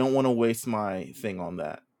 but I don't want to waste my thing on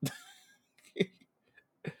that.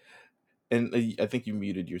 And I think you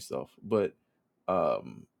muted yourself, but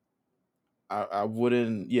I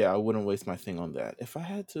wouldn't. Yeah, I wouldn't waste my thing on that. If I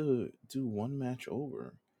had to do one match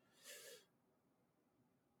over,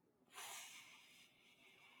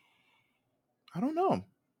 I don't know.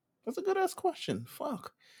 That's a good ass question.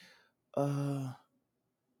 Fuck. There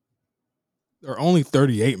are only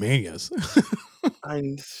 38 Manias.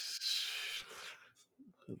 Good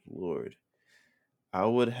Lord. I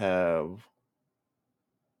would have.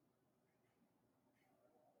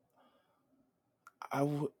 I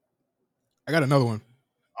got another one.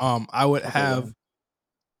 I would Okay,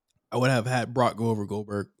 have had Brock go over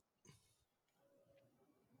Goldberg.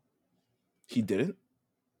 He didn't.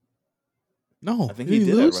 No, I think he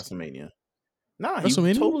did lose? at WrestleMania. Nah, he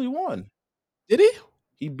WrestleMania? totally won. Did he?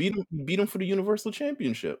 He beat him for the Universal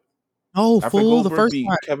Championship. Oh, After fool! The Goldberg first beat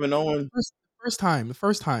time. Kevin Owens. The first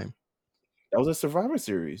time. That was a Survivor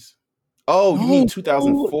Series. Oh, No, you mean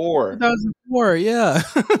 2004? 2004, yeah.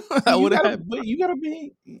 I would have had. But you gotta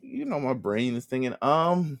be. You know, my brain is thinking.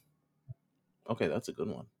 Okay, that's a good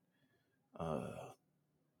one.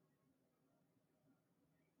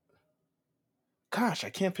 Gosh, I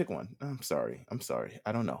can't pick one. I'm sorry.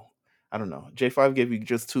 I don't know. J5 gave you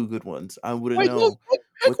just two good ones. I wouldn't know.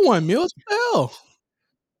 Pick one, Meelz. Hell.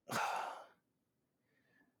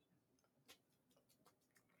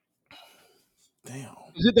 Damn.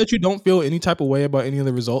 Is it that you don't feel any type of way about any of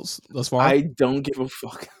the results thus far? I don't give a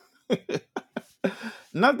fuck.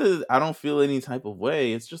 Not that I don't feel any type of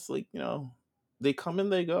way. It's just like, they come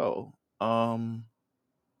and they go.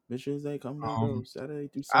 Bitches, they come and go. Saturday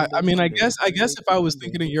through Sunday. I mean, Monday, I guess if I was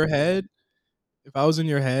thinking in your head, if I was in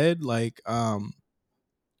your head, like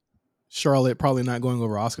Charlotte probably not going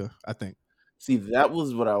over Asuka, I think. See, that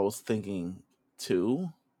was what I was thinking too.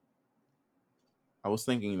 I was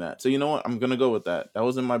thinking that. So you know what? I'm gonna go with that. That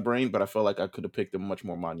was in my brain, but I felt like I could have picked a much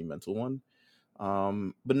more monumental one.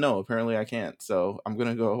 But no, apparently I can't. So I'm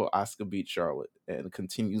gonna go Asuka beat Charlotte and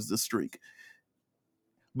continues the streak.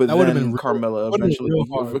 But that then Carmella eventually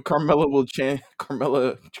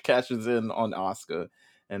Carmella cashes in on Asuka,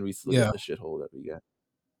 and we still get the shithole that we got.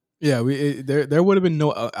 Yeah, there would have been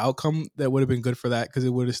no outcome that would have been good for that because it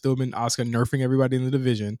would have still been Asuka nerfing everybody in the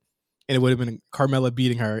division, and it would have been Carmella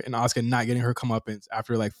beating her and Asuka not getting her comeuppance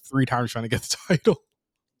after like 3 times trying to get the title.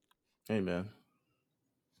 Hey man.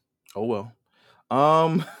 Oh well.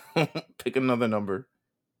 Pick another number.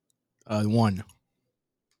 1.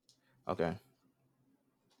 Okay.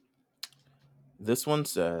 This one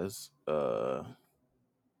says, do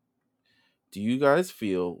you guys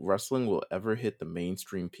feel wrestling will ever hit the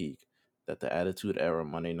mainstream peak that the Attitude Era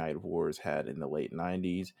Monday Night Wars had in the late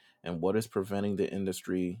 90s? And what is preventing the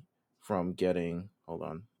industry from getting... Hold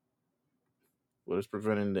on. What is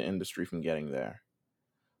preventing the industry from getting there?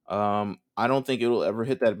 I don't think it will ever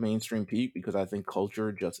hit that mainstream peak because I think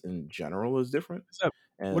culture just in general is different.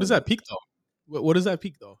 What is that peak though? What is that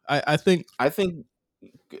peak though? I think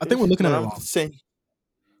we're looking at it wrong.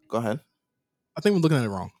 Go ahead. I think we're looking at it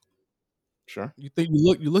wrong. Sure. You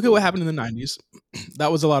look at what happened in the 90s.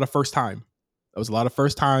 That was a lot of first time. That was a lot of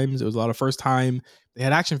first times. It was a lot of first time they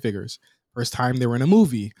had action figures. First time they were in a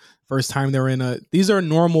movie. First time they were in these are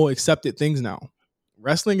normal accepted things now.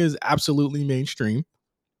 wrestling is absolutely mainstream.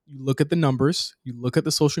 You look at the numbers, you look at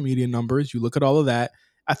the social media numbers, you look at all of that.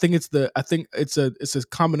 I think it's a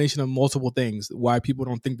combination of multiple things why people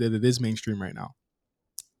don't think that it is mainstream right now.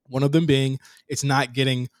 One of them being it's not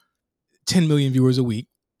getting 10 million viewers a week.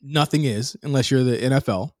 Nothing is unless you're the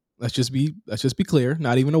NFL. Let's just be clear.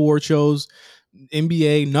 Not even award shows,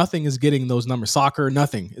 NBA, nothing is getting those numbers. Soccer,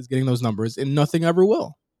 nothing is getting those numbers, and nothing ever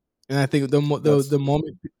will. And I think the moment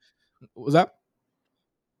was that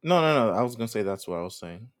No. I was gonna say that's what I was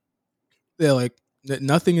saying. they're like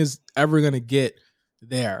nothing is ever gonna get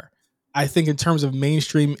there. I think in terms of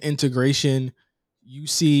mainstream integration, you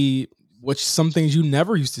see which some things you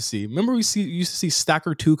never used to see. Remember used to see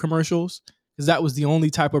Stacker 2 commercials because that was the only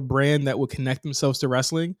type of brand that would connect themselves to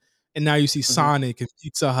wrestling. And now you see Sonic and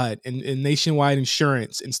Pizza Hut and Nationwide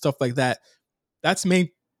Insurance and stuff like that. That's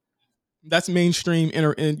mainstream that's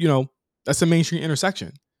a mainstream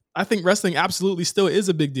intersection. I think wrestling absolutely still is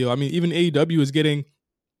a big deal. I mean, even AEW is getting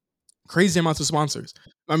crazy amounts of sponsors.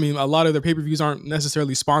 I mean, a lot of their pay-per-views aren't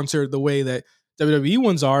necessarily sponsored the way that WWE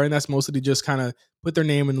ones are, and that's mostly just kind of put their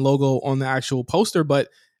name and logo on the actual poster. But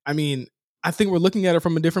I mean, I think we're looking at it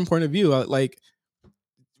from a different point of view. Like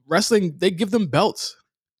wrestling, they give them belts,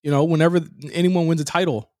 whenever anyone wins a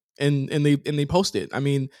title and they post it. I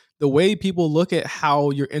mean, the way people look at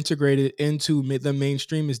how you're integrated into the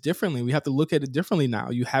mainstream is differently. We have to look at it differently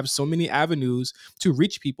now. You have so many avenues to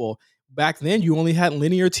reach people. Back then, you only had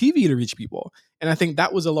linear TV to reach people. And I think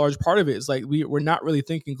that was a large part of it. It's like we're not really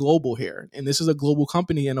thinking global here. And this is a global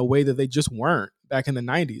company in a way that they just weren't back in the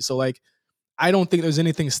 90s. So like, I don't think there's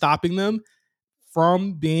anything stopping them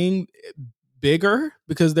from being bigger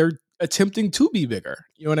because they're attempting to be bigger.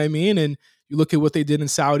 You know what I mean? And you look at what they did in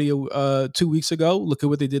Saudi 2 weeks ago. Look at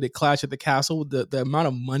what they did at Clash at the Castle. The amount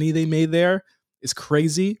of money they made there is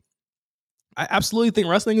crazy. I absolutely think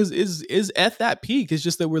wrestling is at that peak. It's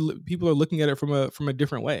just that people are looking at it from a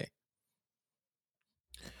different way.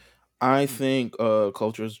 I think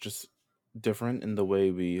culture is just different in the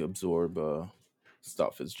way we absorb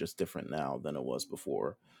stuff is just different now than it was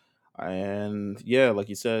before. And yeah, like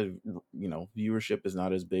you said, viewership is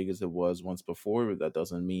not as big as it was once before, but that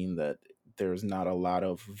doesn't mean that there's not a lot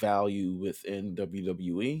of value within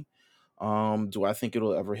WWE. Do I think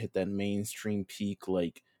it'll ever hit that mainstream peak?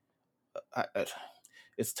 Like,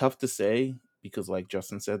 it's tough to say because, like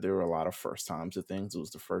Justin said, there were a lot of first times of things. It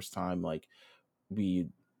was the first time like we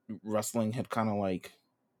wrestling had kind of like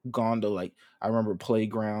gone to like I remember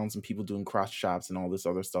playgrounds and people doing cross chops and all this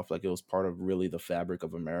other stuff. Like it was part of really the fabric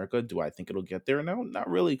of America. Do I think it'll get there? No, not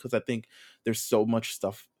really, because I think there's so much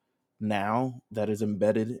stuff now that is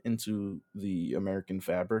embedded into the American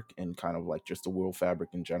fabric and kind of like just the world fabric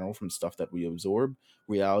in general from stuff that we absorb.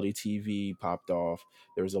 Reality TV popped off.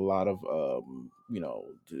 There's a lot of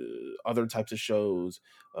the other types of shows,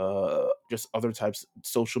 just other types,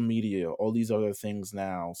 social media, all these other things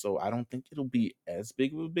now. So I don't think it'll be as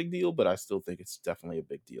big of a big deal, but I still think it's definitely a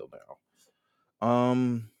big deal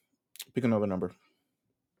now. Pick another number.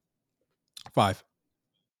 5.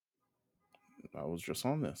 I was just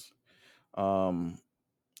on this.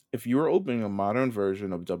 If you were opening a modern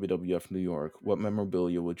version of WWF New York, what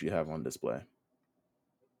memorabilia would you have on display?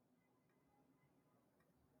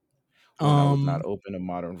 One, I would not open a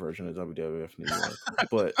modern version of WWF New York,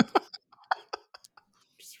 but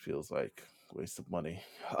just feels like a waste of money.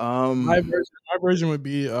 My version would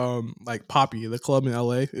be like Poppy, the club in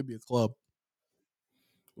LA. It'd be a club.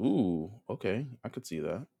 Ooh, okay, I could see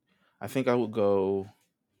that. I think I would go,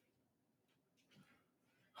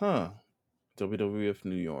 WWF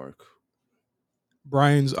New York.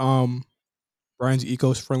 Brian's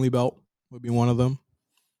eco-friendly belt would be one of them.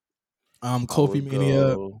 Kofi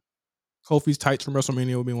Mania, Kofi's tights from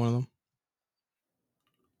WrestleMania would be one of them.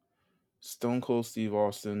 Stone Cold Steve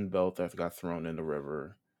Austin belt that got thrown in the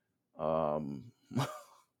river.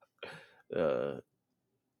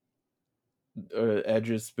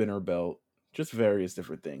 Edge's spinner belt, just various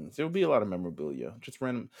different things. There will be a lot of memorabilia, just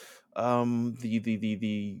random.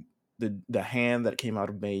 The hand that came out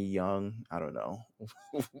of Mae Young, I don't know,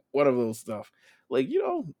 one of those stuff, like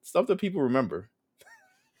stuff that people remember.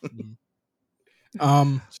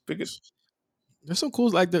 There's some cool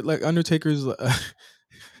like Undertaker's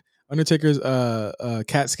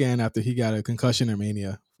CAT scan after he got a concussion in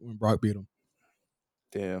Mania when Brock beat him.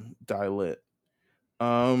 Damn, die lit.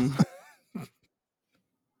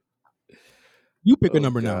 You pick a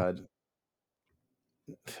number now.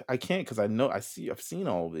 I can't because I've seen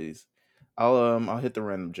all of these. I'll hit the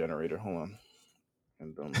random generator. Hold on.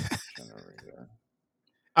 Random generator.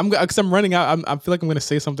 I'm running out. I feel like I'm gonna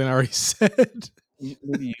say something I already said.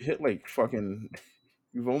 You hit like fucking.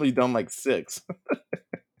 You've only done like 6.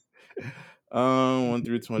 1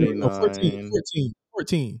 through No, 14, 29. 14,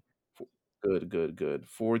 14. Good.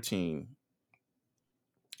 14.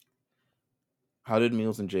 How did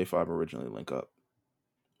Meelz and J5 originally link up?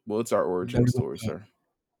 Well, it's our We've never origin story, linked up. sir.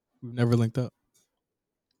 We've never linked up.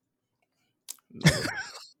 Never.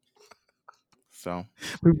 So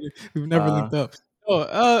we've never linked up.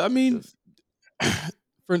 Oh, I mean,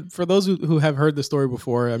 just for those who have heard the story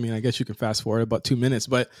before, I mean, I guess you can fast forward about 2 minutes,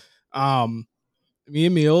 but me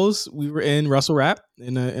and Meelz, we were in Russell Rap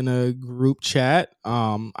in a group chat.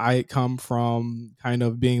 I come from kind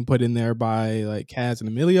of being put in there by like Kaz and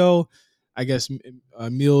Emilio. I guess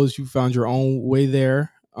Meelz, you found your own way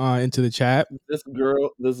there into the chat.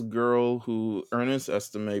 this girl who Ernest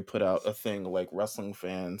Estime put out a thing like wrestling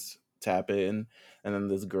fans tap in, and then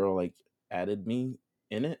this girl like added me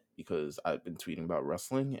in it because I've been tweeting about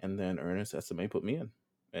wrestling, and then Ernest Estime put me in,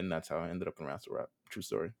 and that's how I ended up in Wrestle Rap. True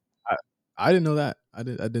story. I didn't know that. I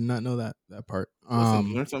did not know that part. Listen,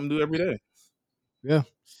 you learn something new every day. Yeah.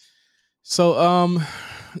 So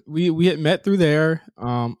we had met through there.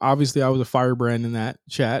 Obviously I was a firebrand in that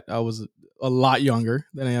chat. I was a lot younger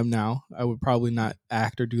than I am now. I would probably not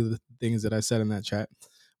act or do the things that I said in that chat.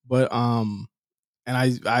 But and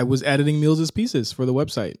I was editing Meelz' pieces for the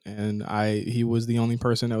website, and he was the only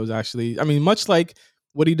person that was actually, I mean, much like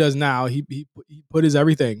what he does now, he put his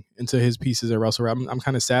everything into his pieces at Russell Rap. I'm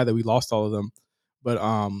kind of sad that we lost all of them, but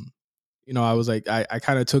I was like, I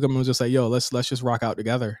kind of took him and was just like, yo, let's just rock out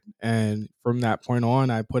together. And from that point on,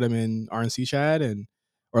 I put him in RNC chat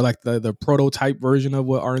or like the prototype version of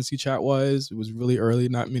what RNC chat was. It was really early.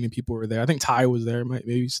 Not many people were there. I think Ty was there,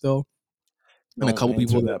 maybe still. And a Don't couple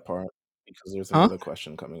people answer that, that part because there's huh? another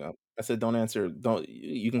question coming up. I said don't answer. Don't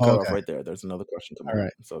you can Oh, cut off okay. right there. There's another question coming All up.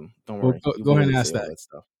 right. So don't Well, worry. You'll go be ahead able and to ask say all that. that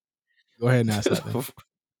stuff. Go ahead and ask that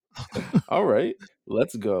then. All right.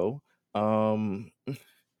 Let's go.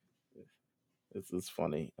 This is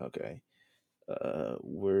funny. Okay.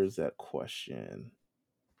 Where's that question?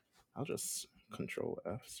 I'll just control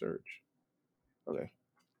F search. Okay.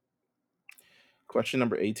 Question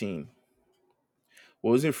number 18.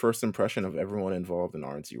 What was your first impression of everyone involved in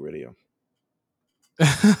RNC Radio?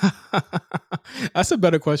 That's a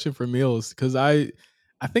better question for Meelz because I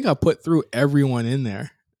think I put through everyone in there.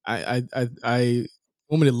 I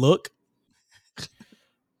want me to look.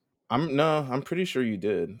 I'm pretty sure you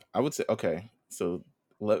did. I would say okay. So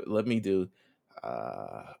let me do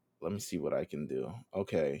let me see what I can do.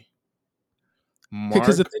 Okay.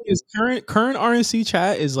 Because the Mark, thing is, current RNC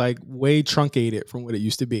chat is like way truncated from what it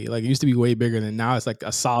used to be. Like it used to be way bigger than now. It's like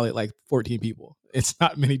a solid like 14 people. It's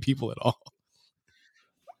not many people at all.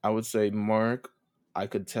 I would say Mark, I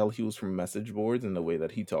could tell he was from message boards in the way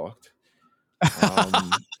that he talked.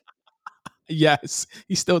 Yes,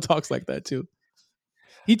 he still talks like that too.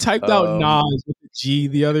 He typed out Um Nas with a G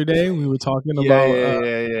the other day. We were talking yeah, about yeah,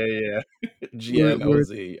 yeah, yeah, yeah. we were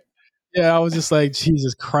GNOZ. yeah, I was just like,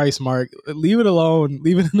 Jesus Christ, Mark, leave it alone,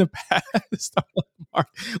 leave it in the past. Mark,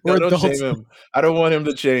 we're No, don't shame adults. him. I don't want him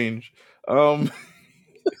to change.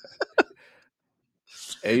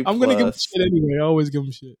 A I'm gonna give him plus. shit anyway. I always give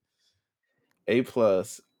him shit. A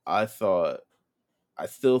plus. I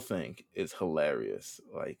still think is hilarious.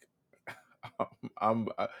 Like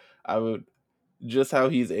I would just how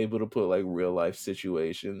he's able to put like real life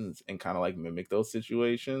situations and kind of like mimic those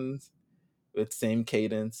situations with same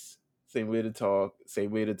cadence, same way to talk,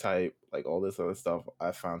 same way to type, like all this other stuff.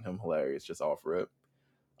 I found him hilarious just off rip.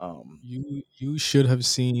 You should have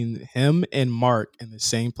seen him and Mark in the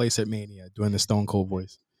same place at Mania doing the Stone Cold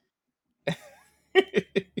voice.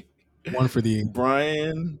 One for the ages.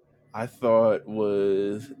 Brian, I thought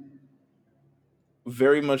was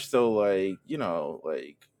very much so like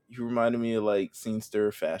like he reminded me of like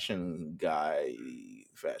scenester fashion guy,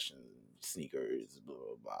 fashion sneakers, blah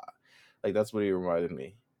blah blah. Like that's what he reminded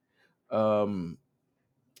me. Um,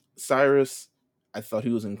 Cyrus, I thought he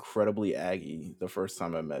was incredibly aggy the first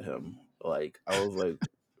time I met him. Like I was like,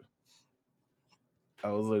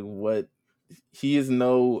 what? He is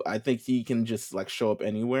no. I think he can just like show up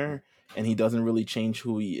anywhere, and he doesn't really change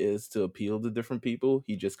who he is to appeal to different people.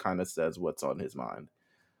 He just kind of says what's on his mind.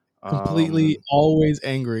 Completely always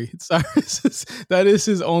angry. That is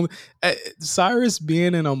his own. Cyrus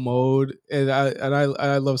being in a mode, and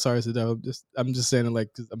I love Cyrus to death. I'm just saying it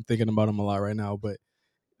like 'cause I'm thinking about him a lot right now. But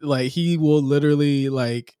like he will literally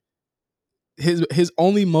like his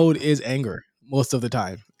only mode is anger most of the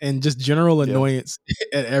time, and just general Yeah. annoyance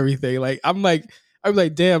at everything. Like I'm like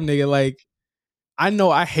damn nigga, like I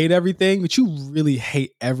know I hate everything, but you really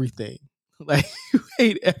hate everything. Like you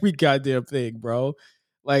hate every goddamn thing, bro.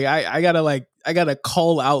 Like I gotta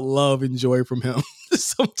call out love and joy from him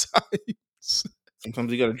sometimes.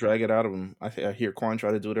 Sometimes you got to drag it out of him. I hear Quan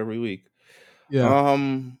try to do it every week. Yeah.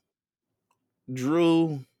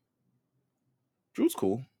 Drew's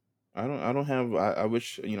cool. I don't have. I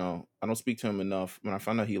wish I don't speak to him enough. When I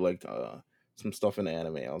found out he liked some stuff in the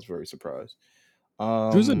anime, I was very surprised.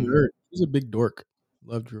 Drew's a nerd. He's a big dork.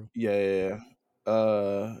 Love Drew. Yeah.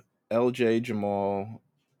 LJ Jamal,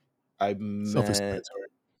 I met. Self-explanatory.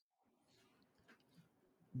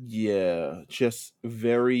 Yeah, just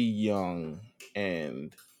very young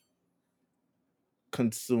and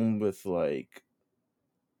consumed with like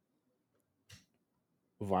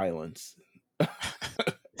violence.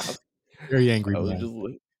 Very angry.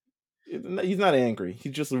 He's not angry. He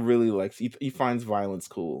just really likes. He finds violence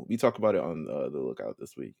cool. We talk about it on the Lookout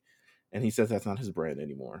this week, and he says that's not his brand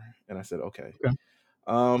anymore. And I said, okay.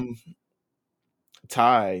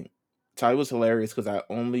 Ty was hilarious because I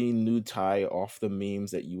only knew Ty off the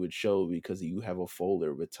memes that you would show because you have a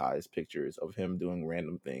folder with Ty's pictures of him doing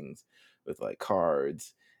random things with like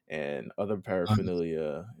cards and other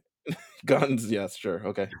paraphernalia, guns. Yes, sure,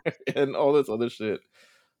 okay, and all this other shit.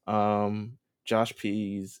 Josh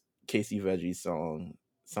P's Casey Veggie song,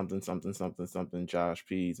 something. Josh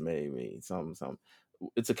P's made me some.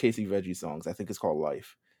 It's a Casey Veggie songs. I think it's called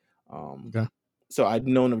Life. Okay. So I'd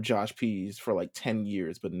known of Josh P's for like 10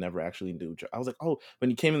 years, but never actually knew. I was like, oh, when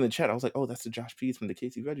he came in the chat, I was like, oh, that's the Josh P's from the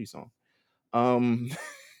Casey Veggie song.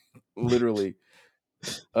 Literally.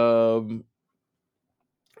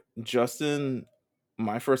 Justin,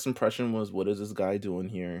 my first impression was, what is this guy doing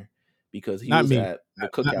here? Because he was at the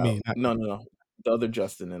cookout. No. The other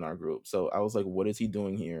Justin in our group. So I was like, what is he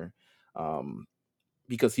doing here?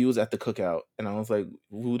 Because he was at the cookout, and I was like,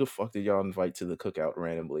 who the fuck did y'all invite to the cookout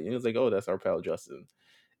randomly? And he was like, oh, that's our pal Justin.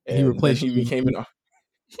 And he replaced then he became an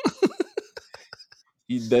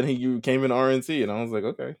he became an RNC, and I was like,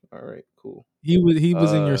 okay, all right, cool. He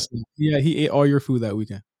was in your sleep. Yeah, he ate all your food that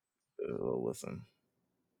weekend. Listen,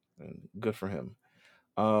 good for him.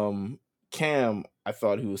 Cam, I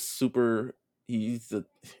thought he was super. He's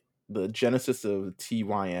the genesis of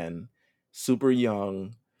TYN, super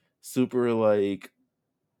young, super like.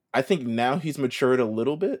 I think now he's matured a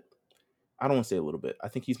little bit. I don't want to say a little bit. I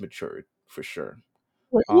think he's matured for sure.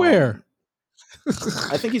 Where?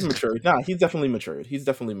 I think he's matured. Nah, he's definitely matured.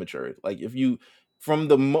 Like if you, from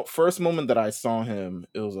the first moment that I saw him,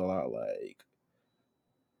 it was a lot like,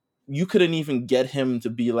 you couldn't even get him to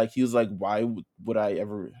be like, he was like, why would I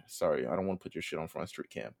ever, sorry, I don't want to put your shit on Front Street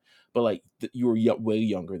Cam, but like you were way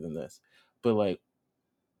younger than this, but like,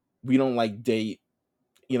 we don't like date,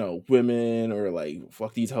 women or like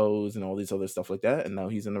fuck these hoes and all these other stuff like that. And now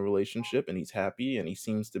he's in a relationship and he's happy and he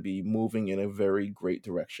seems to be moving in a very great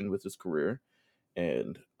direction with his career.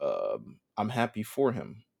 And I'm happy for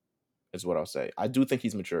him, is what I'll say. I do think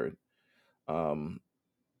he's matured.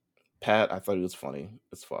 Pat, I thought he was funny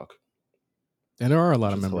as fuck. And there are a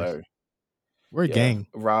lot of members. Hilarious. We're a gang.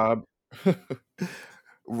 Rob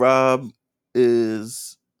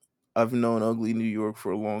is, I've known Ugly New York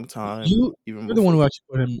for a long time. You're the one who actually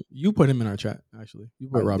put him. You put him in our chat. Actually, you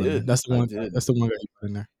put Rob in there. That's the one. That's the one guy you put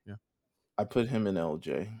in there. Yeah, I put him in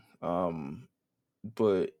LJ.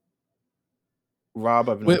 But Rob,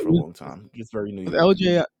 I've known for a long time. Just very New York.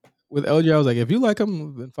 With LJ, I was like, if you like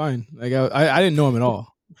him, then fine. Like I didn't know him at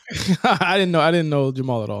all. I didn't know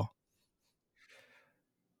Jamal at all.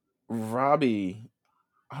 Robbie,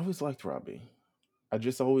 I always liked Robbie. I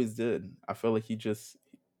just always did. I felt like he just.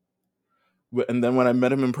 And then when I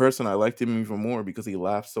met him in person, I liked him even more because he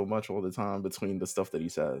laughs so much all the time between the stuff that he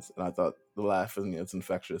says, and I thought the laugh it's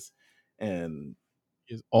infectious, and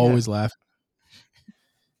he's always laughing.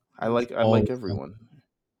 I like everyone.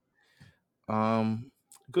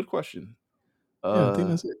 Good question. I think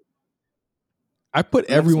that's it. I put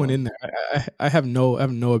everyone in there. I have no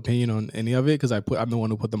opinion on any of it because I'm the one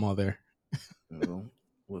who put them all there.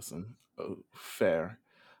 Listen, fair.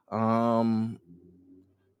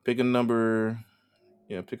 Pick a number.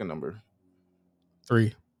 Yeah, pick a number.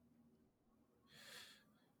 3.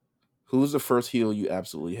 Who's the first heel you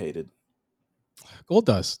absolutely hated?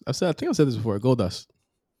 Goldust. I think I've said this before. Goldust.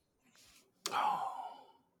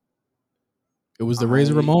 It was the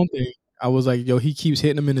Razor Ramon thing. I was like, yo, he keeps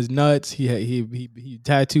hitting him in his nuts. He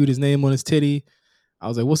tattooed his name on his titty. I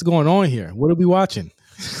was like, what's going on here? What are we watching?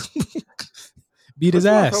 Beat his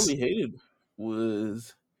ass. I probably hated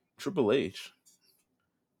was Triple H.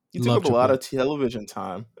 He took up a lot of television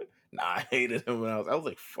time. Nah, I hated him when I was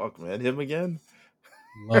like, fuck, man, him again?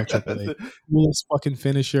 Love Triple H. Coolest fucking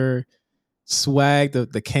finisher, swag,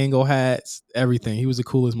 the Kango hats, everything. He was the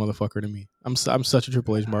coolest motherfucker to me. I'm such a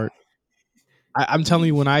Triple H mark. I'm telling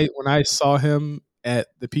you, when I saw him at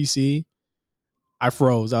the PC, I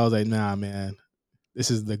froze. I was like, nah, man.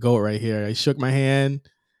 this is the GOAT right here. I shook my hand.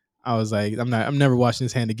 I was like, I'm never washing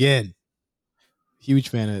his hand again. Huge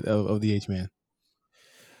fan of the H-Man.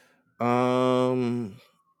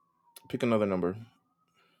 Pick another number.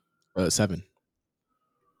 7.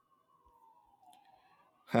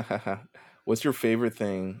 What's your favorite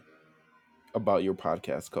thing about your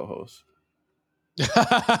podcast co-host?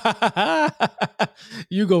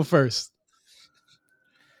 You go first.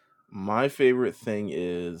 My favorite thing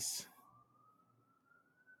is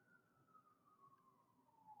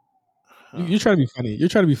You're trying to be funny. You're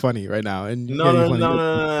trying to be funny right now, and you can't be funny.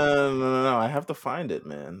 No. I have to find it,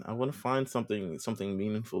 man. I want to find something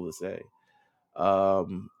meaningful to say.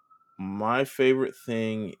 My favorite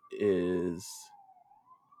thing is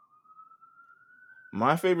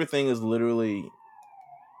literally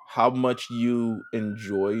how much you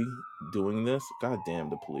enjoy doing this. God damn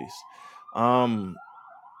the police.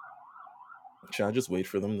 Should I just wait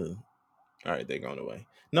for them to? All right, they're going away.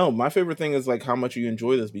 No, my favorite thing is like how much you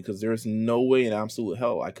enjoy this, because there's no way in absolute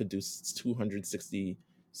hell I could do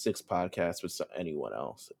 266 podcasts with anyone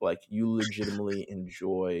else. Like, you legitimately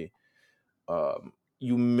enjoy.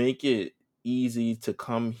 You make it easy to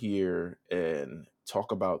come here and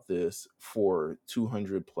talk about this for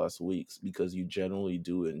 200 plus weeks, because you generally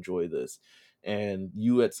do enjoy this, and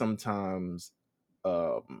you at sometimes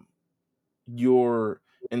your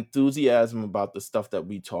enthusiasm about the stuff that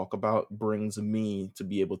we talk about brings me to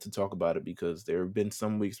be able to talk about it, because there have been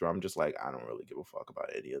some weeks where I'm just like, I don't really give a fuck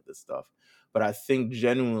about any of this stuff. But I think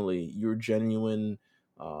genuinely your genuine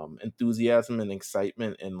enthusiasm and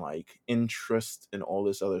excitement and like interest in all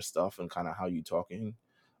this other stuff, and kind of how you talking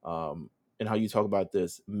and how you talk about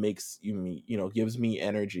this makes gives me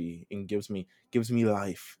energy and gives me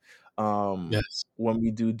life Yes. when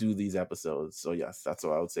we do these episodes. So yes, that's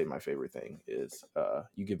what I would say my favorite thing is.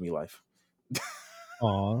 You give me life.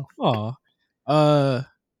 Aw. I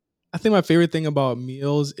think my favorite thing about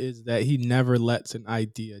Meelz is that he never lets an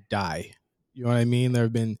idea die. You know what I mean? There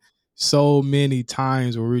have been so many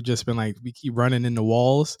times where we've just been like, we keep running into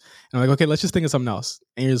walls, and I'm like, okay, let's just think of something else.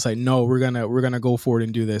 And you're just like, no, we're gonna go forward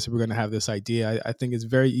and do this. We're gonna have this idea. I think it's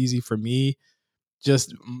very easy for me,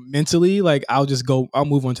 just mentally, like I'll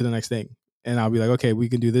move on to the next thing. And I'll be like, okay, we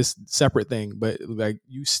can do this separate thing. But like,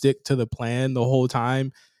 you stick to the plan the whole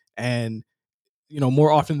time, and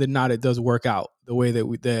more often than not, it does work out the way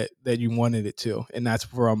that you wanted it to. And that's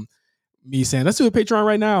from me saying, let's do a Patreon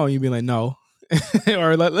right now. And you'd be like, no.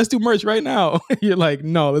 Or let's do merch right now. You're like,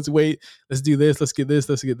 no, let's wait. Let's do this. Let's get this.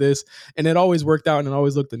 Let's get this. And it always worked out, and it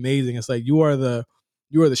always looked amazing. It's like, you are the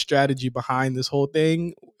strategy behind this whole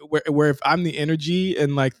thing, where if I'm the energy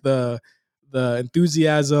and like the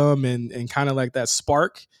enthusiasm and kind of like that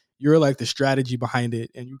spark, you're like the strategy behind it.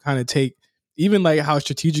 And you kind of take even like how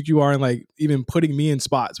strategic you are, and like even putting me in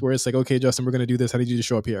spots where it's like, okay, Justin, we're going to do this. I need you to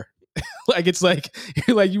show up here. Like, it's like,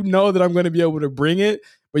 you're like, that I'm going to be able to bring it,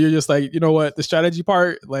 but you're just like, you know what, the strategy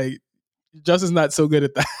part, like, Justin's not so good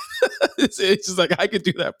at that. It's just like, I could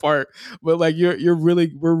do that part, but like, we're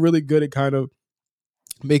really good at kind of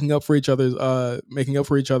making up for each other's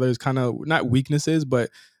kind of not weaknesses, but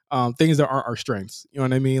things that aren't our strengths. You know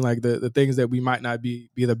what I mean? Like the things that we might not be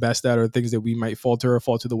the best at, or things that we might falter or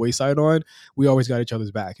fall to the wayside on. We always got each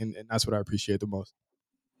other's back, and that's what I appreciate the most.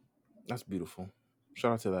 That's beautiful.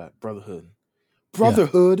 Shout out to that brotherhood. Number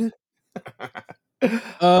 2.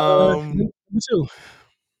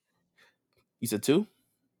 You said 2?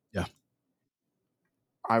 Yeah.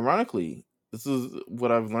 Ironically, this is what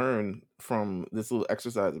I've learned from this little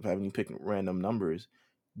exercise of having you pick random numbers.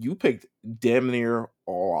 You picked damn near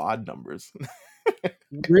all odd numbers.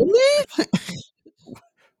 Really?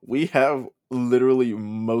 We have literally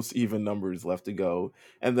most even numbers left to go.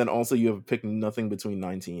 And then also you have picked nothing between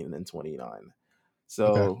 19 and 29. So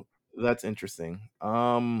Okay. that's interesting.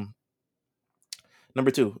 Number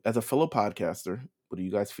 2, as a fellow podcaster, what do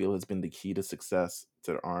you guys feel has been the key to success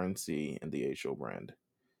to the RNC and the A-Show brand?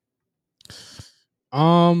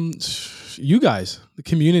 You guys, the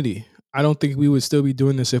community. I don't think we would still be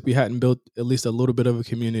doing this if we hadn't built at least a little bit of a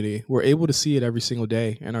community. We're able to see it every single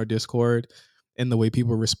day in our Discord, and the way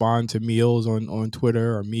people respond to Meelz on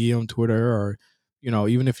Twitter, or me on Twitter, or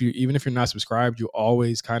even if you're not subscribed, you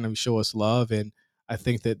always kind of show us love. And I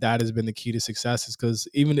think that has been the key to success, is because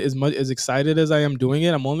even as much as excited as I am doing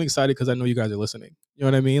it, I'm only excited because I know you guys are listening. You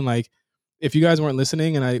know what I mean? Like, if you guys weren't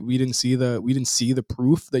listening and we didn't see the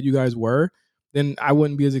proof that you guys were, then I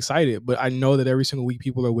wouldn't be as excited. But I know that every single week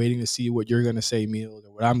people are waiting to see what you're going to say, Meelz,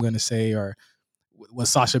 or what I'm going to say, or what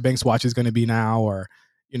Sasha Banks' watch is going to be now, or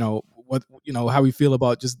how we feel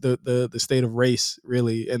about just the state of race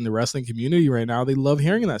really in the wrestling community right now. They love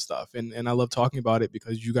hearing that stuff, and I love talking about it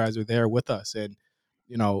because you guys are there with us. And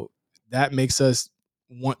that makes us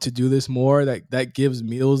want to do this more. That gives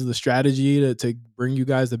Meelz the strategy to bring you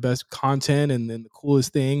guys the best content and the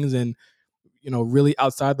coolest things, and really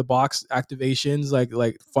outside the box activations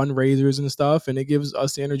like fundraisers and stuff, and it gives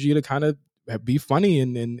us the energy to kind of be funny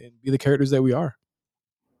and be the characters that we are.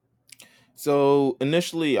 So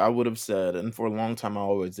initially, I would have said, and for a long time, I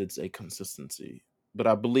always did say consistency. But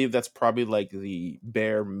I believe that's probably like the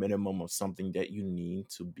bare minimum of something that you need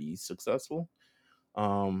to be successful.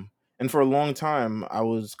 And for a long time, I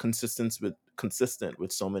was consistent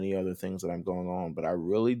with so many other things that I'm going on. But I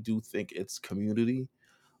really do think it's community,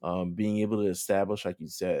 being able to establish, like you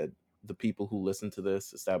said, the people who listen to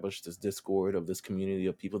this, establish this Discord of this community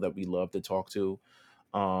of people that we love to talk to,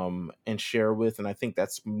 and share with. And I think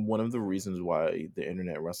that's one of the reasons why the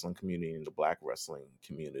internet wrestling community and the Black wrestling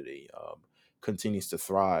community continues to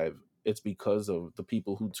thrive. It's because of the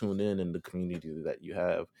people who tune in and the community that you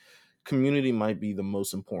have. Community might be the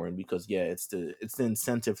most important because it's the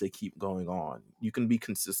incentive to keep going on. You can be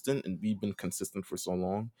consistent, and we've been consistent for so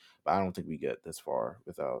long, but I don't think we get this far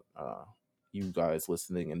without you guys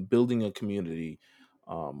listening and building a community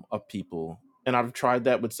of people. And I've tried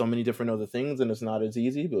that with so many different other things, and it's not as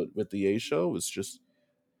easy, but with the A show,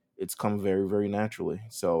 it's come very, very naturally.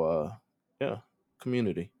 So yeah,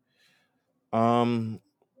 community. um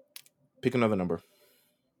Pick another number.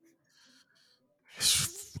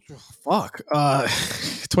 Fuck.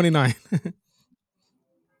 29.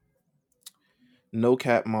 No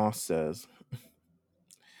Cat Moss says,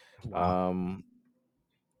 Wow. um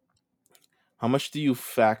how much do you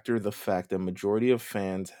factor the fact that majority of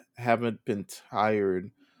fans haven't been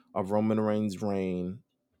tired of Roman Reigns' reign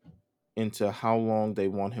into how long they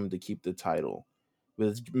want him to keep the title?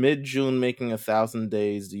 With mid-June making 1,000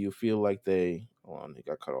 days, do you feel like they... Hold on, he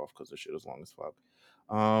got cut off because the shit is long as fuck.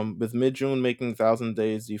 With mid-June making 1,000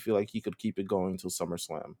 days, do you feel like he could keep it going till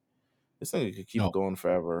SummerSlam? This thing could keep it No. going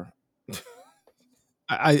forever.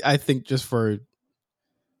 I think just for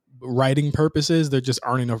writing purposes, there just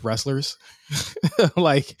aren't enough wrestlers.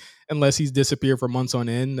 Like, unless he's disappeared for months on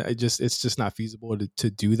end, it's just not feasible to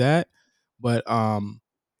do that. But I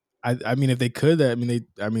mean, if they could,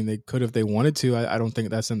 they could if they wanted to. I don't think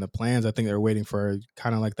that's in the plans. I think they're waiting for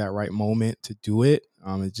kind of like that right moment to do it.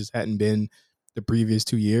 It just hadn't been the previous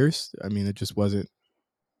 2 years. I mean, it just wasn't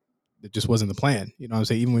the plan. You know what I'm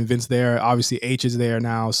saying? Even when Vince there, obviously H is there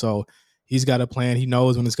now, so he's got a plan. He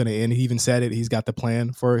knows when it's going to end. He even said it. He's got the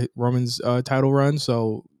plan for Roman's title run.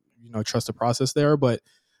 So trust the process there. But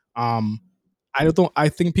um, I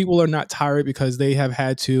think people are not tired because they have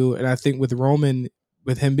had to, and I think with Roman,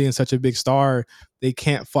 with him being such a big star, they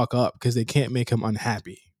can't fuck up because they can't make him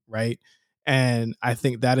unhappy, right? And I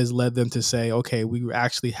think that has led them to say, okay, we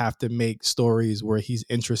actually have to make stories where he's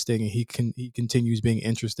interesting and he continues being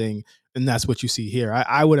interesting, and that's what you see here.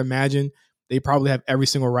 I would imagine they probably have every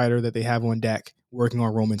single writer that they have on deck working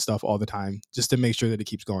on Roman stuff all the time just to make sure that it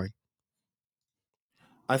keeps going.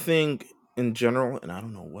 I think in general, and I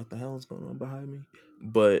don't know what the hell is going on behind me,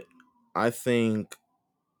 but I think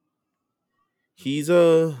he's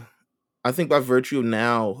a... I think by virtue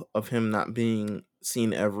now of him not being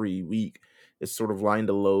seen every week, it's sort of line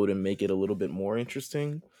the load and make it a little bit more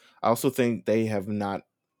interesting. I also think they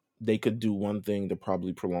could do one thing to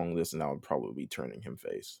probably prolong this, and that would probably be turning him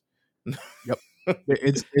face. Yep.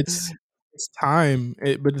 It's time.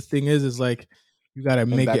 But the thing is like you got to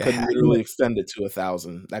And make that it could happen. literally extend it to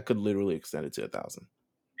 1,000. That could literally extend it to 1,000.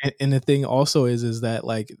 And the thing also is that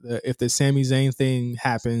like if the Sami Zayn thing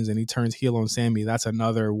happens and he turns heel on Sami, that's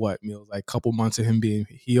another like couple months of him being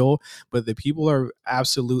heel. But the people are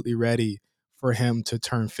absolutely ready for him to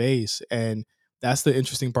turn face, and that's the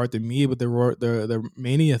interesting part to me. But the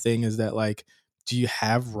Mania thing is that like, do you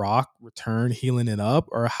have Rock return healing it up,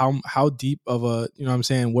 or how deep of a what I'm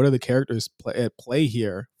saying? What are the characters at play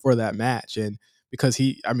here for that match? And because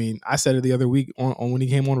I said it the other week on when he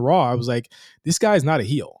came on Raw, I was like, this guy's not a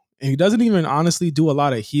heel. And he doesn't even honestly do a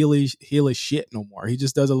lot of heelish shit no more. He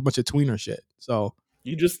just does a bunch of tweener shit. So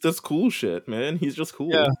That's cool shit, man. He's just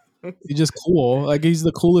yeah, cool. he's just cool. Like he's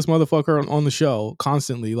the coolest motherfucker on the show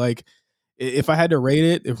constantly. Like if I had to rate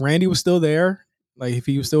it, if Randy was still there, like if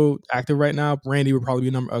he was still active right now, Randy would probably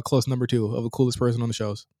be a close number 2 of the coolest person on the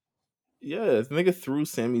shows. Yeah, this nigga threw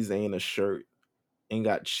Sami Zayn a shirt and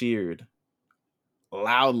got cheered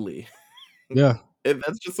loudly. Yeah. And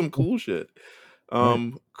that's just some cool shit.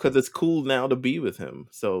 Right. Because it's cool now to be with him.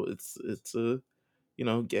 So it's a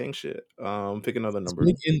gang shit. Pick another It's number.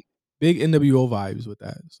 big NWO vibes with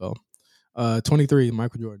that. So 23,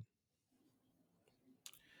 Michael Jordan.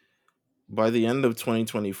 By the end of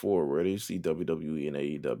 2024, where do you see WWE and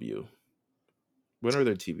AEW? When are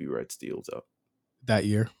their TV rights deals up? that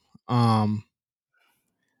year. I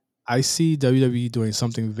see WWE doing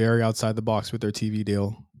something very outside the box with their TV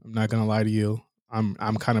deal. I'm not gonna lie to you.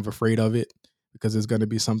 I'm kind of afraid of it because it's gonna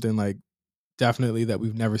be something like definitely that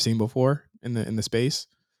we've never seen before in the space.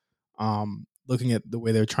 Looking at the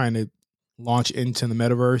way they're trying to launch into the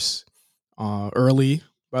metaverse early,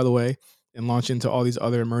 by the way, and launch into all these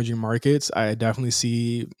other emerging markets, I definitely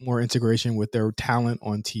see more integration with their talent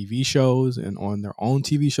on TV shows and on their own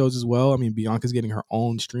TV shows as well. I mean, Bianca's getting her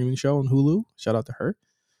own streaming show on Hulu. Shout out to her.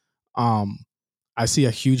 Um, I see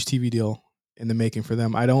a huge TV deal in the making for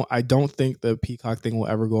them. I don't think the Peacock thing will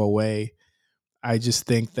ever go away. I just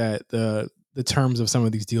think that the terms of some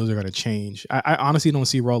of these deals are going to change. I honestly don't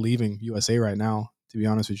see Raw leaving USA right now, to be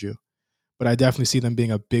honest with you. But I definitely see them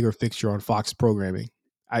being a bigger fixture on Fox programming.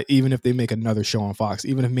 Even if they make another show on Fox,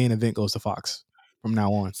 even if main event goes to Fox from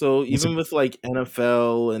now on. So even with like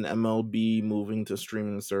NFL and MLB moving to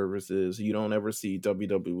streaming services, you don't ever see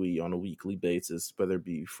WWE on a weekly basis, whether it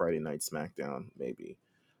be Friday Night SmackDown, maybe.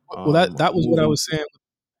 Well, that was what I Moving. was saying.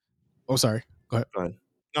 Oh, sorry. Go ahead. Go ahead.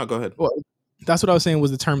 No, go ahead. Well, that's what I was saying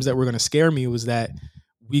was the terms that were going to scare me was that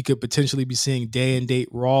we could potentially be seeing day and date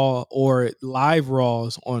Raw or live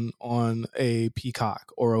Raws on a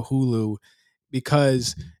Peacock or a Hulu,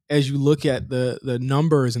 because as you look at the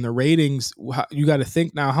numbers and the ratings, you got to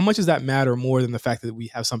think now, how much does that matter more than the fact that we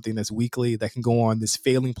have something that's weekly that can go on this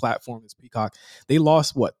failing platform as Peacock? They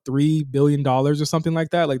lost what, $3 billion or something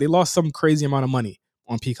like that. Like they lost some crazy amount of money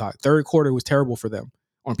on Peacock. Third quarter was terrible for them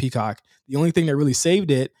on Peacock. The only thing that really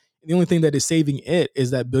saved it, the only thing that is saving it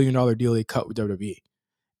is that $1 billion deal they cut with WWE.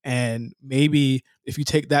 And maybe if you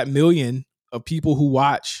take that million of people who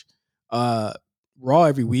watch Raw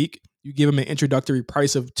every week, you give them an introductory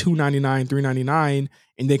price of $2.99, $3.99,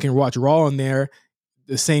 and they can watch Raw on there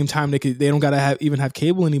the same time they don't gotta even have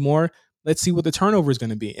cable anymore. Let's see what the turnover is going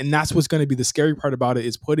to be, and that's what's going to be the scary part about it,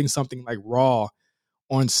 is putting something like Raw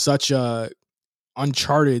on such a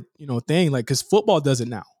uncharted thing, like because football does it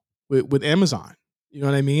now with Amazon. You know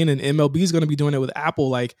what I mean? And MLB is going to be doing it with Apple.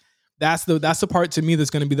 Like that's the part to me that's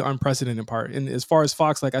going to be the unprecedented part. And as far as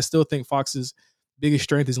Fox, like I still think Fox's biggest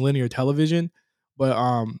strength is linear television, but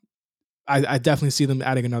I definitely see them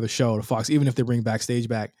adding another show to Fox, even if they bring Backstage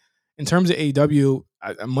back. In terms of AEW,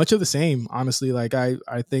 much of the same, honestly. Like I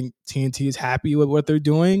think TNT is happy with what they're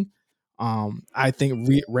doing. I think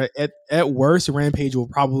at worst, Rampage will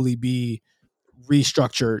probably be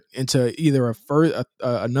restructured into either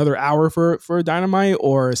another hour for Dynamite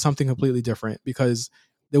or something completely different, because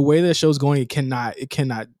the way that show's going, it cannot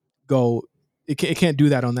go, it can't do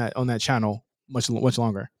that on that channel much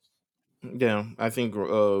longer. Yeah, I think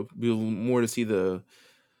we'll more to see the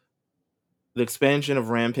expansion of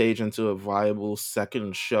Rampage into a viable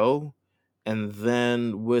second show. And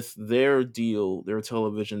then with their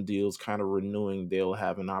television deals kind of renewing, they'll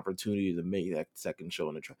have an opportunity to make that second show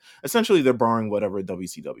in the essentially they're borrowing whatever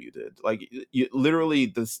WCW did. Like literally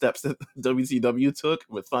the steps that WCW took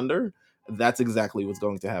with Thunder, that's exactly what's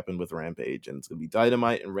going to happen with Rampage. And it's going to be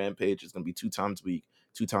Dynamite and Rampage. It's going to be 2 times a week,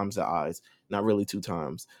 2 times the eyes. Not really 2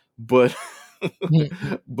 times, but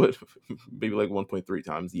but maybe like 1.3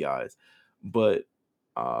 times the eyes. But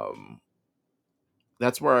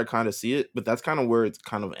that's where I kind of see it, but that's kind of where it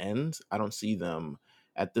kind of ends. I don't see them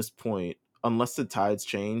at this point, unless the tides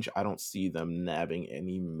change. I don't see them nabbing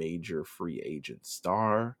any major free agent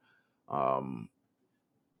star. I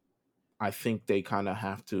think they kind of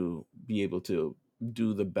have to be able to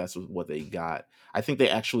do the best with what they got. I think they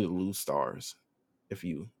actually lose stars. If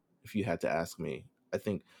you had to ask me, I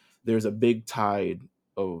think there's a big tide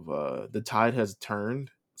of the tide has turned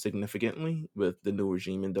significantly with the new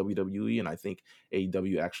regime in WWE, and I think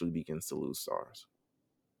AEW actually begins to lose stars.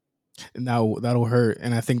 And that'll hurt.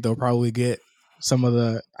 And I think they'll probably get some of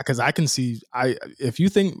the, because I can see, if you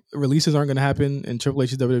think releases aren't going to happen in Triple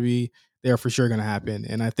H's WWE, they are for sure going to happen.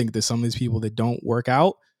 And I think that some of these people that don't work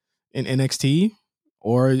out in NXT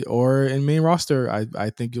or in main roster, I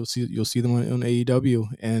think you'll see them on AEW.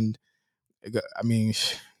 And I mean,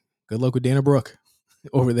 good luck with Dana Brooke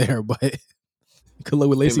over there, but good luck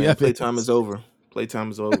with Lacey Evans. Playtime is over.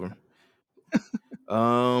 Playtime is over.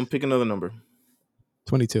 Pick another number.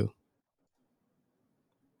 22.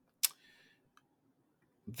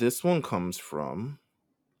 This one comes from,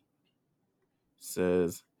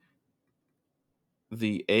 says,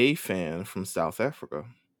 the A fan from South Africa.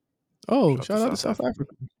 Oh, shout out to South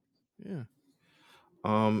Africa. Yeah.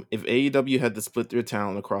 If AEW had to split their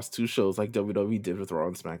talent across 2 shows like WWE did with Raw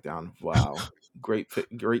and SmackDown, wow,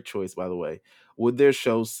 great choice, by the way, would their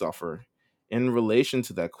shows suffer? In relation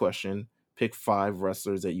to that question, pick 5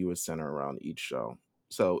 wrestlers that you would center around each show.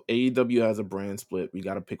 So AEW has a brand split. We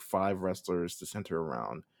got to pick 5 wrestlers to center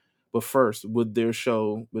around. But first, would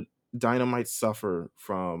Dynamite suffer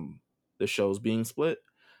from the shows being split?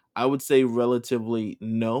 I would say relatively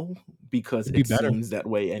no, because It'd be it better. seems that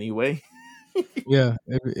way anyway. Yeah,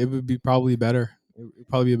 it would be probably better. It would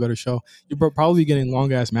probably be a better show. You're probably getting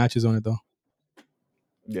long ass matches on it though.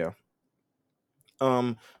 Yeah.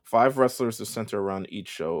 5 wrestlers to center around each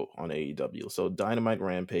show on AEW. So Dynamite,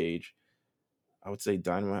 Rampage. I would say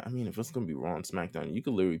Dynamite. I mean, if it's gonna be Raw and SmackDown, you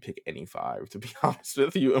could literally pick any 5, to be honest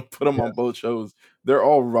with you, and put them Yeah. on both shows. They're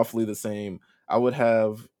all roughly the same. I would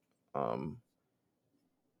have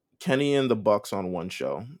Kenny and the Bucks on one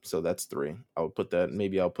show, so that's 3. I would put that.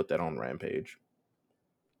 Maybe I'll put that on Rampage,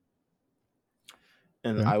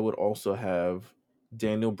 and Okay. I would also have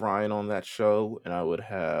Daniel Bryan on that show, and I would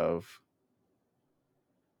have.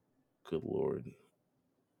 Good lord.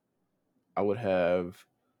 I would have.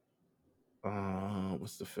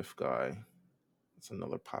 What's the 5th guy? It's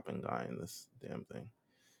another popping guy in this damn thing.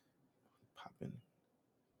 Popping.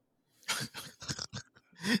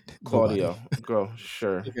 Claudio, go,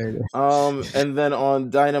 sure. And then on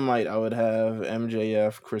Dynamite, I would have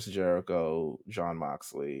MJF, Chris Jericho, John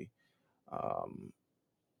Moxley,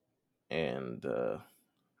 and I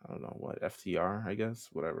don't know what, FTR, I guess,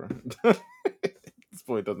 whatever. This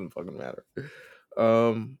point doesn't fucking matter.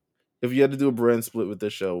 If you had to do a brand split with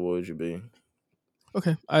this show, what would you be?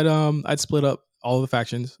 Okay, I'd split up all the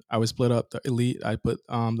factions. I would split up the Elite. I'd put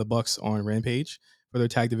the Bucks on Rampage for their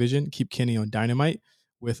tag division. Keep Kenny on Dynamite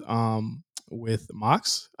with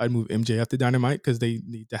Mox. I'd move MJF to Dynamite because they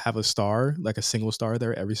need to have a star, like a single star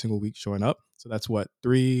there every single week showing up. So that's what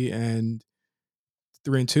 3 and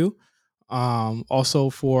 2. Also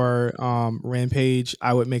for Rampage,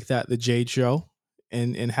 I would make that the Jade show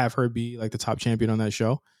and have her be like the top champion on that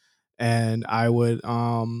show. And I would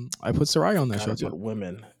I put Saraya on that show too.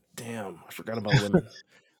 Women. Damn, I forgot about women.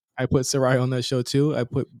 I put Saraya on that show too.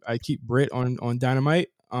 I keep Britt on Dynamite.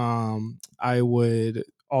 I would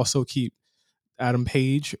also keep Adam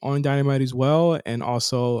Page on Dynamite as well, and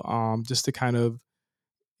also just to kind of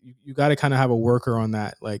you got to kind of have a worker on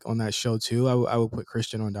that, like on that show too. I would put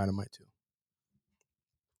Christian on Dynamite too.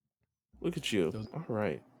 Look at you. All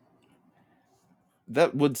right.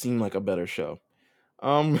 That would seem like a better show.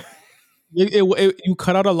 You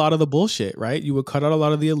cut out a lot of the bullshit, right? You would cut out a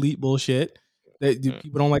lot of the Elite bullshit that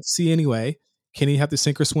people don't like to see anyway. Kenny have to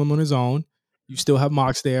sink or swim on his own. You still have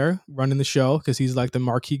Mox there running the show because he's like the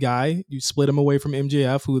marquee guy. You split him away from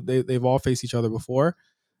MJF, who they've all faced each other before.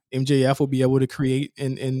 MJF will be able to create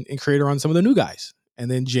and create around some of the new guys. And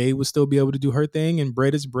then Jay will still be able to do her thing. And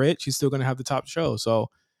Britt is Britt. She's still going to have the top show. So,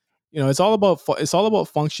 it's all about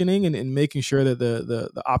functioning and making sure that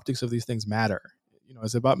the optics of these things matter.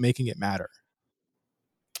 It's about making it matter.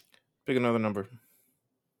 Pick another number.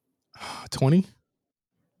 20.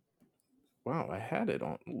 Wow, I had it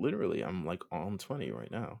on. Literally, I'm like on 20 right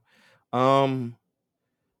now.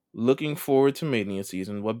 Looking forward to Mania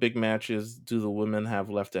season. What big matches do the women have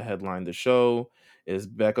left to headline the show? Is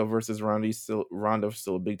Becca versus Ronda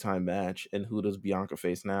still a big time match? And who does Bianca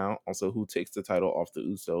face now? Also, who takes the title off the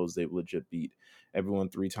Usos? They've legit beat everyone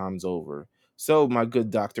 3 times over. So, my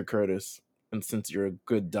good Dr. Curtis, and since you're a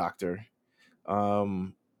good doctor,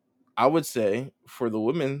 I would say for the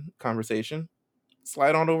women conversation,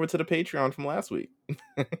 slide on over to the Patreon from last week.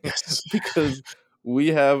 Yes. Because we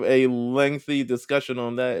have a lengthy discussion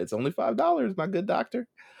on that. It's only $5, my good doctor.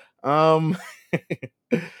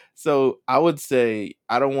 So I would say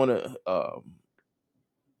I don't want to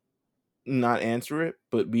not answer it,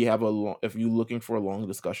 but we have if you're looking for a long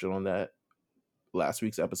discussion on that, last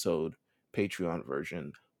week's episode, Patreon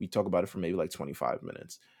version, we talk about it for maybe like 25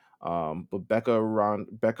 minutes. But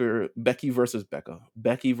Becky versus Becca,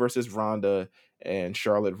 Becky versus Ronda, and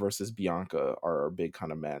Charlotte versus Bianca are our big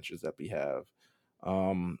kind of matches that we have.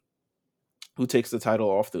 Who takes the title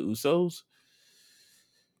off the Usos?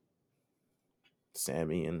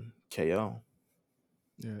 Sammy and KO.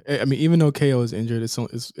 Yeah, I mean, even though KO is injured, it's a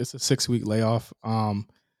 6-week layoff.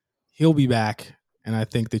 He'll be back, and I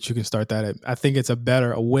think that you can start that. I think it's a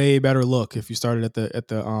way better look if you started at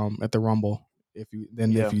the Rumble. If you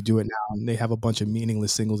do it now, and they have a bunch of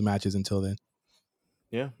meaningless singles matches until then.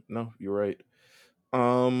 Yeah, no, you're right.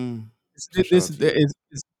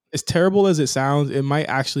 As terrible as it sounds, it might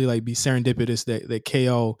actually like be serendipitous that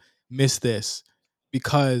KO missed this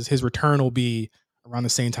because his return will be around the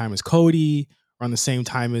same time as Cody, around the same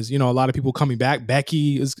time as a lot of people coming back.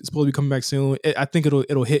 Becky is supposed to be coming back soon. I think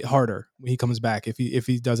it'll hit harder when he comes back if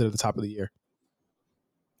he does it at the top of the year.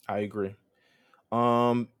 I agree.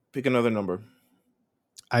 Pick another number.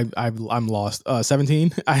 I'm lost.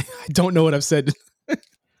 17. I don't know what I've said.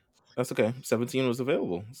 That's okay. 17 was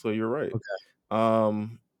available, so you're right. Okay.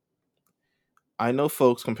 I know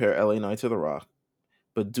folks compare LA Knight to The Rock,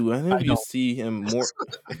 but do any I of you don't. see him more?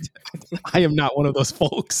 I am not one of those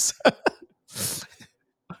folks.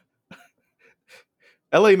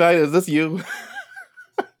 LA Knight, is this you?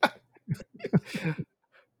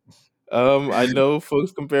 I know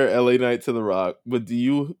folks compare LA Knight to The Rock, but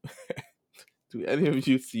do any of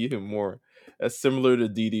you see him more as similar to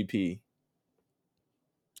DDP?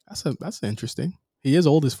 That's interesting. He is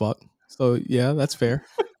old as fuck. So yeah, that's fair.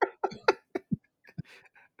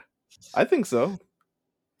 I think so.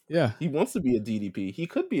 Yeah. He wants to be a DDP. He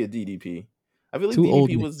could be a DDP. I feel like Two old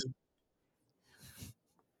DDP niggas. was.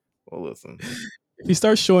 Well, listen. If he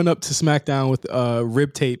starts showing up to SmackDown with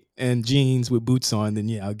rib tape and jeans with boots on, then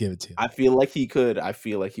yeah, I'll give it to you. I feel like he could. I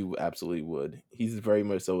feel like he absolutely would. He's very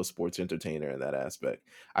much so a sports entertainer in that aspect.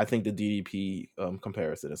 I think the DDP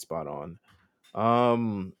comparison is spot on.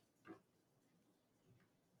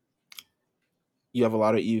 You have a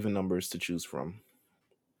lot of even numbers to choose from.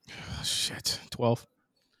 Oh, shit. 12.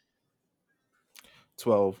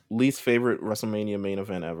 12. Least favorite WrestleMania main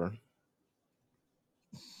event ever.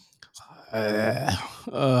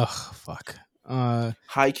 Fuck.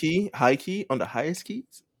 High key on the highest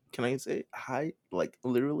keys. Can I say high? Like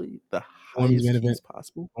literally the Women's main highest event. keys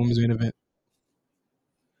possible. Women's main event.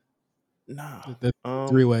 No. The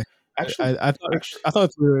three-way. Actually, I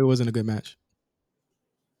thought three-way wasn't a good match.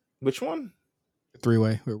 which one? The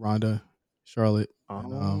three-way with Ronda, Charlotte,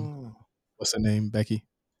 and Oh. what's her name? Becky.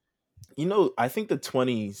 I think the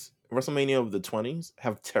 20s, WrestleMania of the 20s,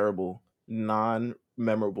 have terrible,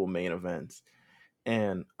 non-memorable main events.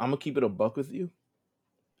 And I'm going to keep it a buck with you.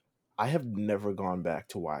 I have never gone back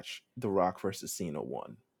to watch The Rock versus Cena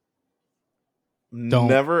 1. Don't.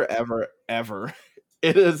 Never, ever, ever.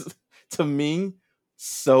 It is, to me,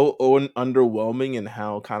 so underwhelming in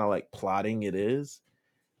how kind of like plotting it is.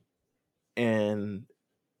 And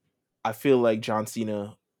I feel like John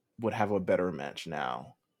Cena would have a better match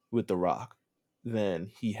now with The Rock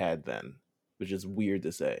than he had then, which is weird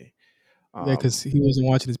to say. Yeah, because he wasn't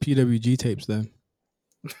watching his PWG tapes then.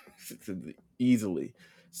 Easily.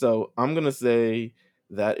 So I'm going to say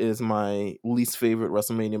that is my least favorite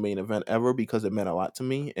WrestleMania main event ever because it meant a lot to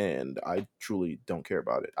me and I truly don't care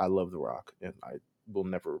about it. I love The Rock and I'll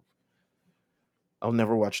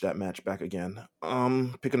never watch that match back again.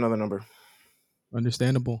 Pick another number.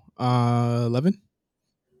 Understandable. 11?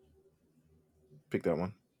 Pick that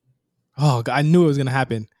one. Oh, I knew it was going to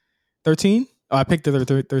happen. 13? Oh, I picked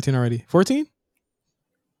the 13 already. 14?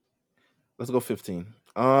 Let's go 15.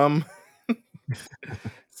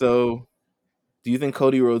 So do you think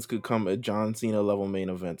Cody Rhodes could come a John Cena level main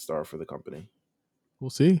event star for the company? We'll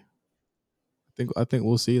see. I think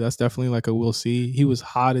we'll see. That's definitely like a we'll see. He was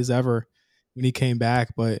hot as ever when he came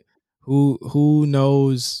back, but who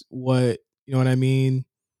knows what, you know what I mean,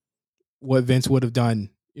 what Vince would have done.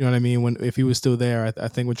 You know what I mean? When if he was still there, I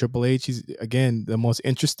think with Triple H, he's again the most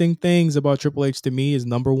interesting things about Triple H to me is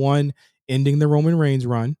number one, ending the Roman Reigns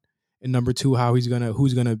run, and number two, who's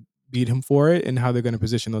gonna beat him for it, and how they're gonna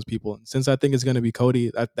position those people. And since I think it's gonna be Cody,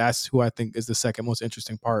 that's who I think is the second most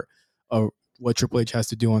interesting part of what Triple H has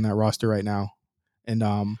to do on that roster right now. And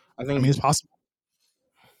I mean, it's possible.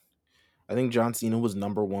 I think John Cena was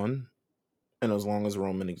number one, and as long as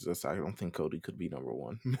Roman exists, I don't think Cody could be number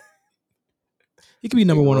one. He could be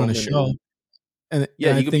number Like one on a Roman show, is, and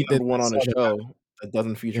yeah, I he could be think that number one on that's a all that show that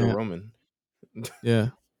doesn't feature matters. Roman. Yeah.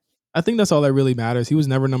 I think that's all that really matters. He was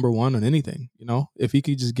never number one on anything. You know, if he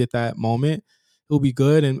could just get that moment, he'll be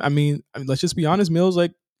good. And I mean, let's just be honest, Meelz.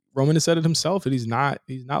 Like Roman has said it himself, that he's not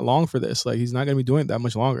long for this. Like he's not going to be doing it that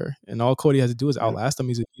much longer. And all Cody has to do is outlast him.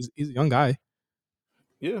 He's a young guy.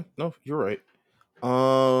 Yeah, no, you're right.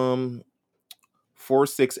 4,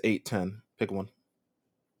 6, 8, 10. Pick one.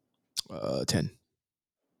 10.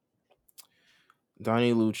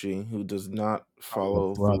 Donnie Lucci, who does not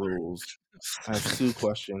follow the rules, has 2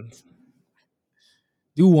 questions.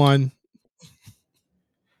 Do one.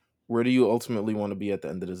 Where do you ultimately want to be at the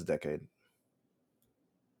end of this decade?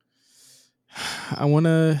 I want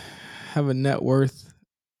to have a net worth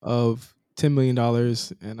of $10 million,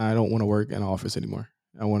 and I don't want to work in an office anymore.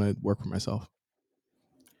 I want to work for myself.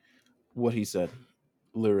 What he said,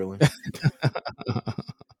 literally.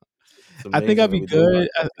 I think I'd be good.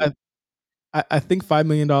 I think $5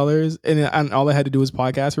 million, and all I had to do was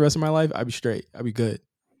podcast the rest of my life, I'd be straight. I'd be good.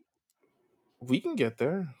 We can get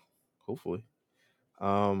there, hopefully.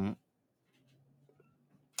 I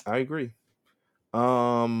agree.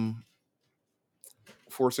 4,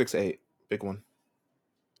 6, 8. Pick one.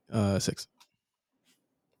 6.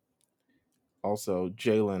 Also,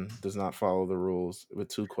 Jalen does not follow the rules with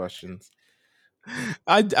 2 questions.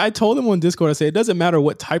 I told him on Discord, I said, it doesn't matter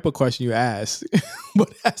what type of question you ask, but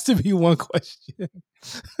it has to be one question.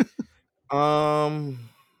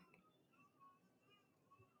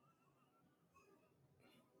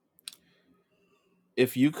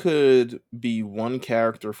 If you could be one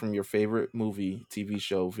character from your favorite movie, TV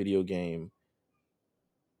show, video game.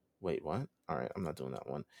 Wait, what? All right, I'm not doing that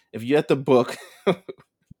one. If you had the book,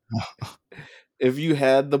 if you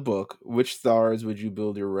had the book, which stars would you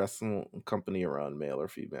build your wrestling company around, male or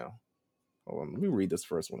female? Hold on, let me read this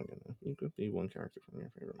first one again. You could be one character from your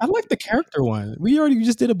favorite I movie. like the character one. We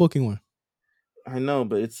just did a booking one. I know,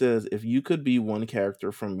 but it says if you could be one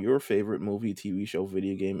character from your favorite movie, TV show,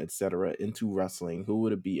 video game, etc., into wrestling, who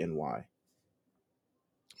would it be and why?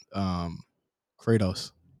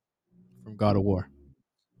 Kratos from God of War.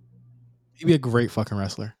 He'd be a great fucking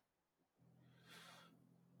wrestler.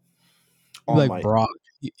 He'd be All like Might. Brock.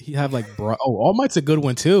 He'd have like Brock. Oh, All Might's a good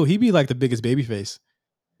one too. He'd be like the biggest babyface.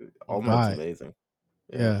 All Might's amazing.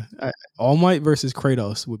 Yeah. All Might versus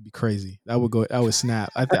Kratos would be crazy. That would snap.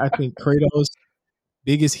 I think Kratos,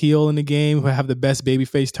 biggest heel in the game, would have the best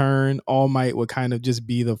babyface turn. All Might would kind of just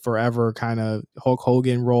be the forever kind of Hulk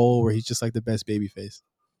Hogan role where he's just like the best babyface.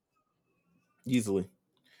 Easily.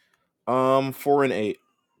 4 and 8.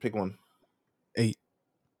 Pick one. 8.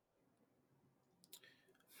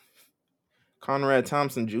 Conrad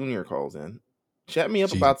Thompson Jr. calls in. Chat me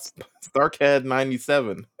up Jesus. about Starcade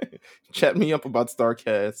 97. Chat me up about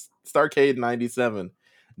Starcade 97.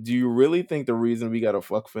 Do you really think the reason we got a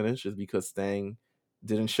fuck finish is because Stang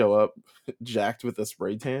didn't show up jacked with a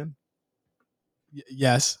spray tan?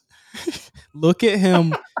 Yes. Look at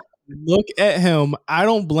him. Look at him. I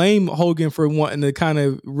don't blame Hogan for wanting to kind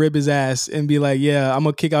of rib his ass and be like, "Yeah, I'm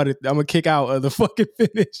gonna kick out of the fucking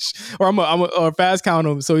finish, or I'm gonna fast count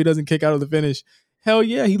him so he doesn't kick out of the finish." Hell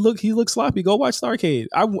yeah, he looked sloppy. Go watch Starcade.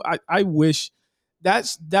 I wish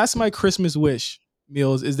that's my Christmas wish,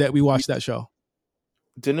 Meelz, is that we watch that show.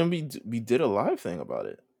 Didn't we did a live thing about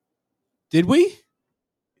it? Did we?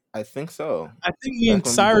 I think so. I think me and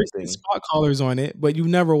Cyrus did spot callers on it, but you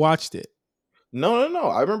never watched it. No.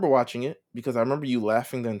 I remember watching it because I remember you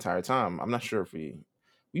laughing the entire time. I'm not sure if we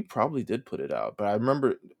probably did put it out, but I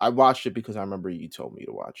remember I watched it because I remember you told me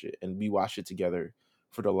to watch it, and we watched it together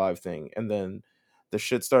for the live thing. And then the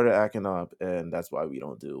shit started acting up, and that's why we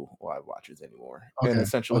don't do live watches anymore. Okay, and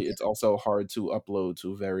essentially, It's also hard to upload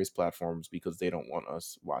to various platforms because they don't want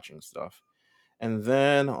us watching stuff. And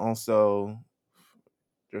then also,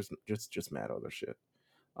 there's just mad other shit.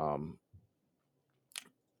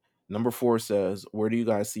 Number 4 says, where do you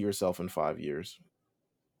guys see yourself in 5 years?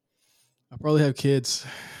 I probably have kids.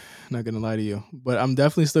 Not gonna lie to you, but I'm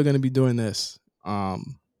definitely still gonna be doing this.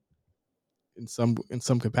 In some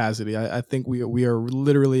capacity, I think we are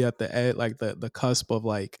literally at the edge, like the cusp of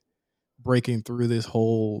like breaking through this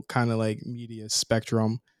whole kind of like media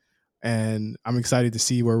spectrum, and I'm excited to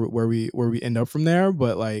see where we end up from there.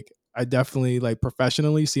 But like, I definitely like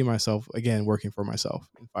professionally see myself again working for myself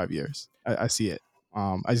in 5 years. I see it.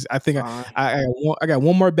 I think I got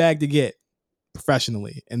one more bag to get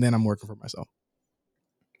professionally, and then I'm working for myself.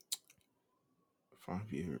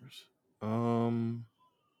 5 years.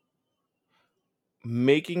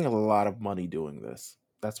 Making a lot of money doing this.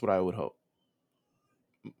 That's what I would hope.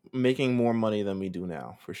 Making more money than we do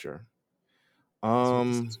now, for sure.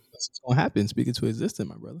 That's what happens. Speaking to existence,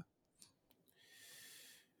 my brother.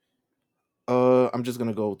 I'm just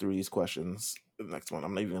gonna go through these questions. The next one,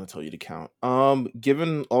 I'm not even gonna tell you to count.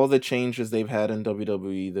 Given all the changes they've had in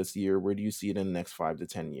WWE this year, where do you see it in the next 5 to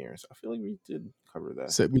 10 years? I feel like we did cover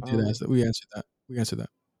that. So we did answer that. We answered that.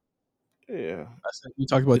 Yeah. We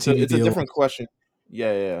talked about TV. It's a different question.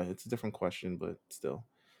 Yeah. It's a different question, but still.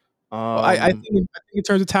 I think in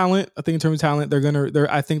terms of talent,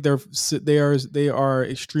 they are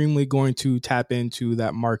extremely going to tap into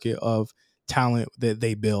that market of talent that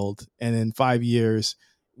they build, and in 5 years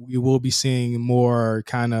we will be seeing more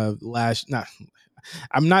kind of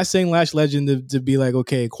I'm not saying Lash Legend to be like,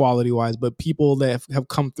 okay, quality wise, but people that have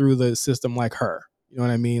come through the system like her. You know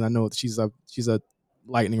what I mean? I know she's a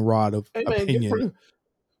lightning rod of opinion.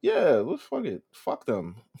 Let's fuck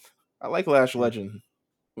them. I like Lash Legend.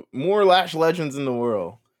 More Lash Legends in the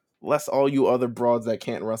world. Less all you other broads that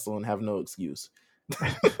can't wrestle and have no excuse.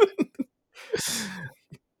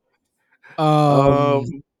 They're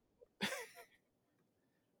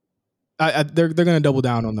gonna double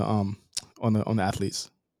down on the athletes.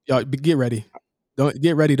 Y'all get ready. Don't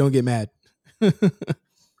get mad. Next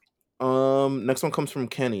one comes from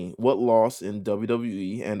Kenny. What loss in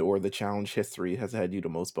WWE and or the challenge history has had you the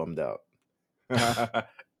most bummed out?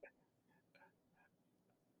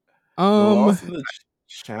 The Um, loss in the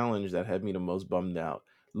challenge that had me the most bummed out.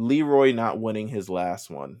 Leroy not winning his last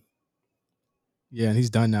one. yeah, and he's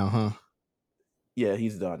done now, huh? Yeah,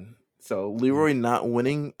 he's done. So Yeah. Leroy not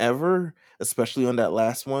winning ever, especially on that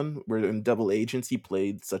last one where in Double Agents he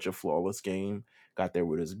played such a flawless game, got there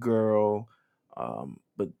with his girl,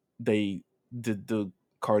 but they did the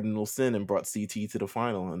cardinal sin and brought CT to the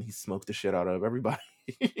final, and he smoked the shit out of everybody.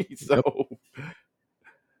 Yep. So,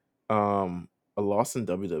 um, a loss in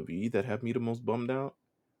WWE that had me the most bummed out.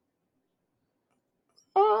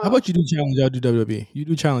 How about you do challenge? I'll do WWE. You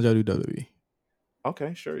do challenge. I'll do WWE.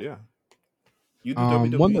 Okay, sure, yeah. You do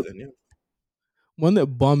Um, one WWE that then, yeah. one that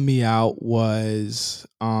bummed me out was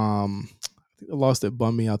I think the loss that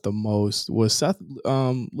bummed me out the most was Seth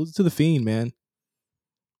losing to the Fiend, man.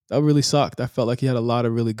 That really sucked. I felt like he had a lot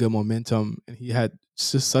of really good momentum, and he had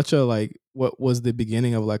just such a like what was the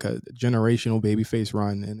beginning of like a generational babyface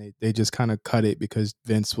run, and they just kind of cut it because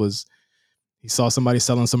Vince was he saw somebody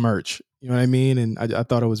selling some merch. You know what I mean? And I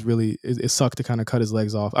thought it was really it sucked to kind of cut his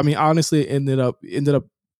legs off. I mean, honestly, it ended up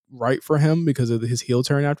right for him because of his heel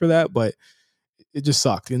turn after that, but it just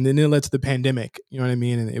sucked. And then it led to the pandemic. You know what I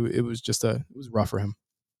mean? And it was just it was rough for him.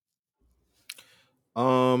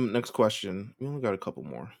 Next question. We only got a couple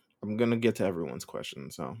more. I'm gonna get to everyone's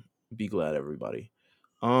question, so be glad, everybody.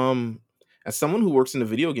 Um, as someone who works in the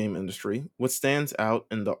video game industry, what stands out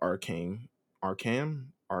in the Arcane.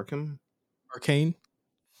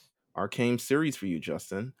 Arcane series for you,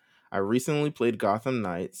 Justin? I recently played Gotham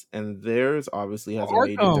Knights, and theirs obviously has a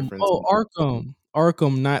major Arkham. difference. Oh, Arkham.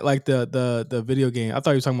 Arkham, not like the video game. I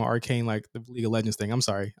thought you were talking about Arcane, like the League of Legends thing. I'm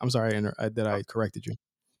sorry. That I corrected you.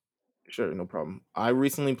 Sure, no problem. I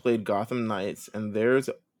recently played Gotham Knights, and there's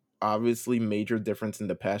obviously major difference in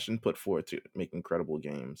the passion put forth to make incredible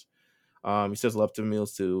games. He says love to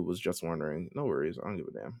Meelz too. Was just wondering. No worries. I don't give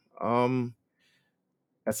a damn.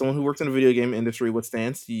 As someone who works in the video game industry, what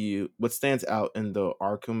stands out in the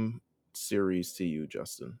Arkham series to you,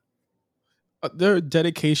 Justin? Their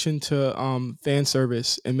dedication to fan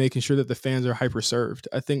service and making sure that the fans are hyper served.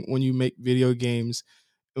 I think when you make video games,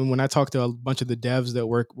 and when I talk to a bunch of the devs that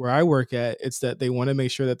work where I work at, it's that they want to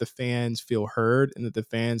make sure that the fans feel heard and that the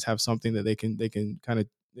fans have something that they can kind of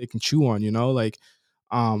they can chew on. You know, like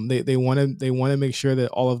they want to make sure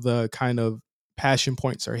that all of the kind of passion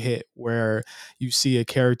points are hit. Where you see a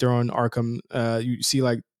character on Arkham, you see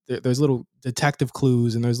like there's little detective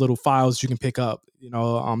clues and there's little files you can pick up. You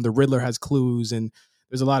know, the Riddler has clues and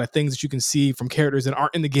there's a lot of things that you can see from characters that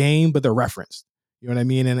aren't in the game but they're referenced. You know what I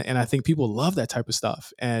mean? And I think people love that type of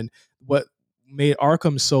stuff. And what made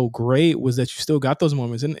Arkham so great was that you still got those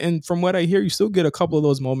moments. And from what I hear, you still get a couple of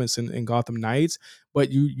those moments in Gotham Knights,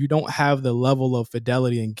 but you don't have the level of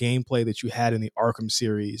fidelity and gameplay that you had in the Arkham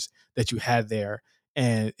series that you had there.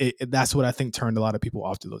 And that's what I think turned a lot of people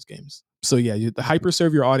off to those games. So yeah, you the hyper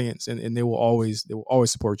serve your audience, and they will always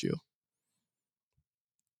support you.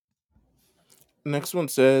 Next one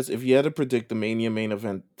says, if you had to predict the Mania main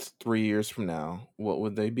event 3 years from now, what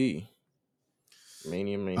would they be?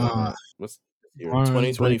 Mania main Uh, event. What's this year? Braun Breaker,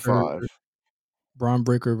 2025. Braun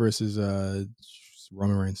Breaker versus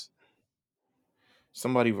Roman Reigns.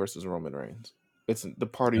 Somebody versus Roman Reigns. It's the Yeah.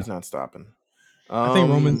 party's not stopping. I think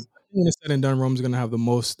Um, when it's said and done, Roman's going to have the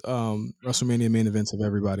most WrestleMania main events of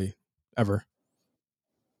everybody ever.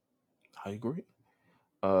 I agree.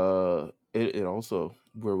 It also,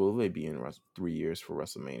 where will they be in 3 years for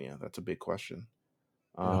WrestleMania? That's a big question.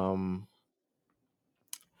 Yeah. Um,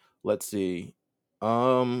 let's see.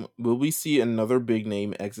 Will we see another big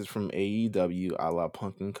name exit from AEW a la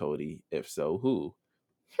Punk and Cody? If so, who?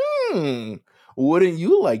 Wouldn't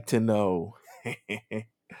you like to know? I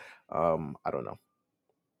don't know.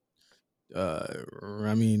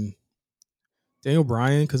 I mean, Daniel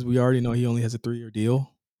Bryan, because we already know he only has a 3-year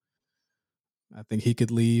deal. I think he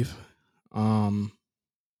could leave. Um,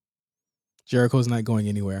 Jericho's not going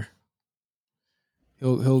anywhere.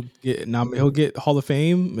 He'll get Hall of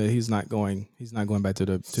Fame, but he's not going. He's not going back to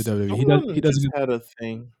WWE. He Someone does just good. had a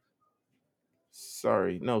thing.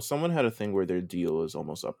 Sorry, no, someone had a thing where their deal is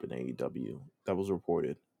almost up in AEW. That was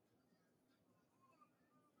reported.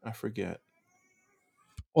 I forget.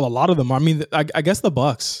 Well, a lot of them. I mean, I guess the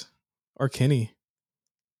Bucks or Kenny.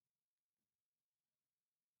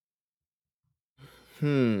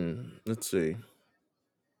 Let's see.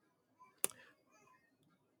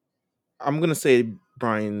 I'm gonna say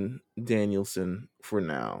Brian Danielson for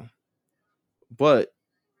now, but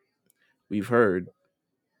we've heard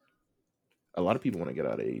a lot of people want to get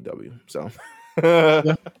out of AEW. So,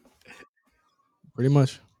 Yeah, pretty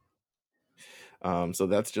much. so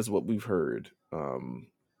that's just what we've heard.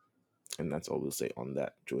 And that's all we'll say on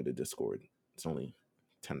that. Join the Discord. It's only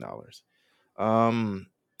 $10.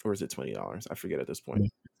 Or is it $20? I forget at this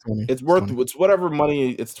point. 20. It's It's worth 20. it's whatever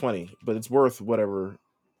money. It's 20, but it's worth whatever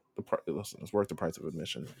the price. Listen, it's worth the price of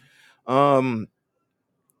admission.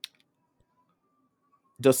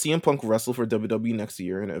 Does CM Punk wrestle for WWE next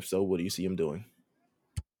year? And if so, what do you see him doing?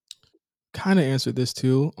 Kind of answered this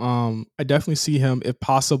too. I definitely see him, if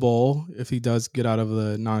possible, if he does get out of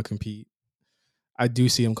the non-compete. I do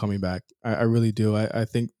see him coming back. I really do. I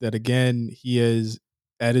think that again, he is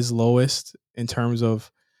at his lowest in terms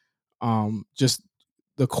of just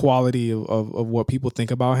the quality of what people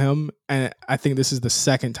think about him. And I think this is the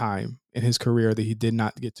second time in his career that he did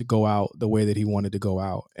not get to go out the way that he wanted to go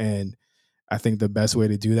out. And I think the best way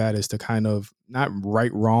to do that is to kind of not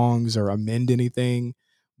right wrongs or amend anything,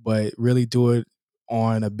 but really do it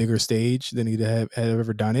on a bigger stage than he'd have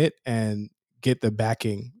ever done it, and get the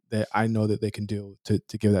backing that I know that they can do to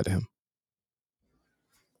give that to him.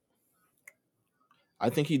 I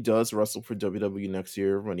think he does wrestle for WWE next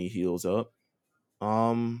year when he heals up.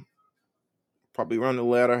 Probably around the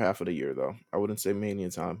latter half of the year, though. I wouldn't say Mania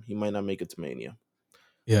time. He might not make it to Mania.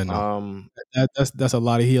 Yeah, no. That's a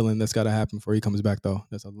lot of healing that's got to happen before he comes back, though.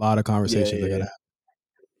 There's a lot of conversations that got to happen.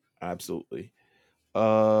 Absolutely.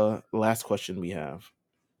 Last question we have.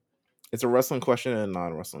 It's a wrestling question and a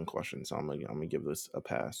non-wrestling question, so I'm gonna give this a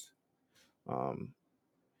pass.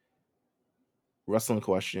 Wrestling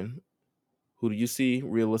question: who do you see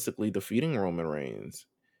realistically defeating Roman Reigns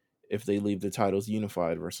if they leave the titles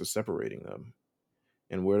unified versus separating them?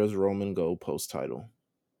 And where does Roman go post-title?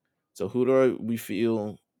 So who do we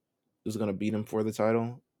feel is going to beat him for the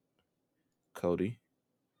title? Cody.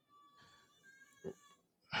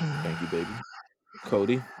 Thank you, baby.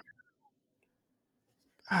 Cody.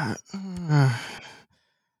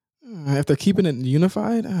 If they're keeping it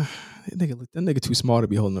unified, that nigga too small to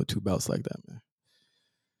be holding up two belts like that, man.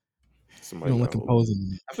 You Somebody's don't look gonna hold it.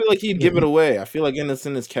 imposing. I feel like he'd give it away. I feel like in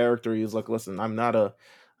his character, he's like, listen,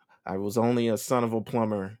 I was only a son of a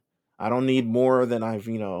plumber. I don't need more than I've,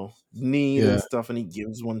 need and stuff. And he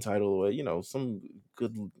gives one title away, some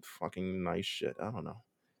good fucking nice shit. I don't know.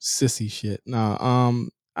 Sissy shit. Nah,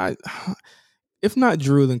 if not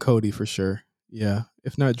Drew, then Cody for sure. Yeah.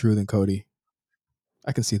 If not Drew, then Cody.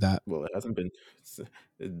 I can see that. Well,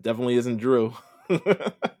 it definitely isn't Drew.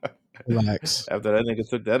 Relax. After that nigga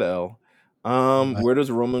took that L. Relax. Where does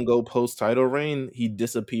Roman go post title reign? He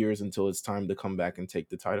disappears until it's time to come back and take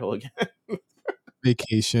the title again.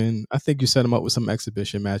 Vacation. I think you set him up with some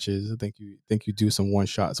exhibition matches. I think you do some one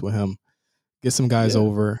shots with him. Get some guys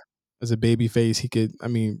over. As a baby face, he could. I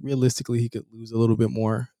mean, realistically, he could lose a little bit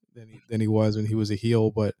more than he was when he was a heel.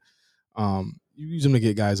 But you use him to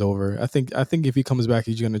get guys over. I think if he comes back,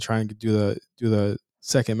 he's going to try and do the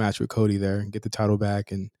second match with Cody there and get the title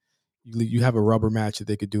back, and you have a rubber match that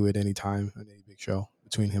they could do at any time on any big show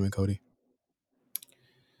between him and Cody.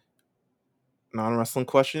 Non-wrestling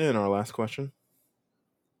question and our last question.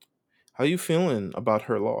 How you feeling about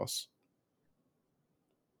her loss?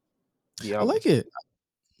 I like it.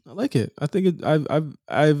 I think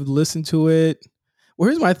I've listened to it. Well,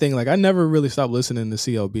 here's my thing. Like, I never really stopped listening to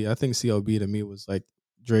CLB. I think CLB to me was like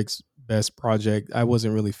Drake's best project. I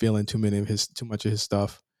wasn't really feeling too much of his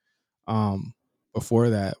stuff before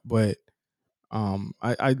that, but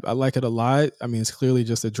I like it a lot. I mean, it's clearly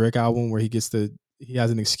just a Drake album where he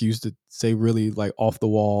has an excuse to say really like off the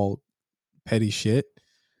wall petty shit.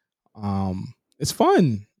 It's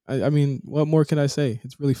fun. I mean, what more can I say?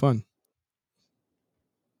 It's really fun.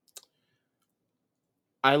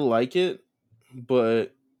 I like it,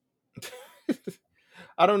 but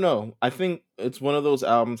I don't know. I think it's one of those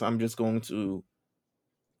albums I'm just going to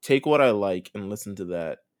take what I like and listen to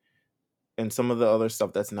that. And some of the other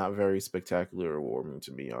stuff that's not very spectacular or warming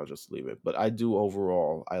to me, I'll just leave it. But I do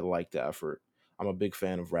overall, I like the effort. I'm a big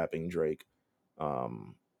fan of rapping Drake.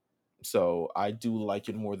 So I do like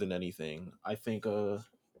it more than anything. I think how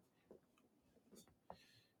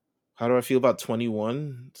do I feel about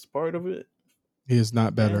 21? It's part of it. He is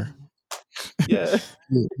not better. Yeah.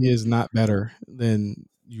 He is not better than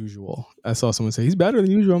usual. I saw someone say he's better than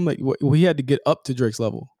usual. I'm like, well, he had to get up to Drake's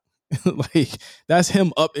level. Like, that's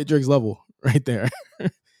him up at Drake's level right there.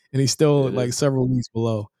 And he's still like several weeks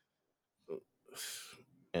below.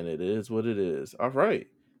 And it is what it is. All right.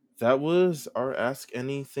 That was our Ask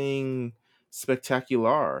Anything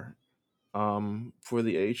Spectacular for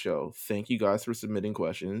the A show. Thank you guys for submitting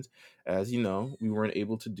questions. As you know, we weren't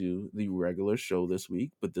able to do the regular show this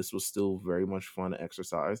week, but this was still very much fun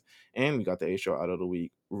exercise. And we got the A show out of the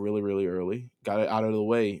week really, really early. Got it out of the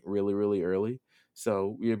way really, really early.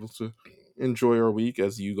 So we were able to enjoy our week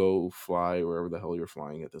as you go fly wherever the hell you're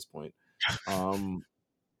flying at this point. Damn,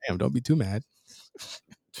 don't be too mad.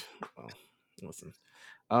 Well, listen.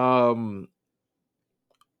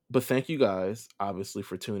 But thank you guys, obviously,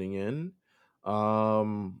 for tuning in.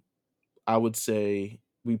 I would say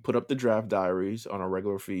we put up the draft diaries on our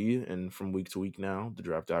regular feed, and from week to week now, the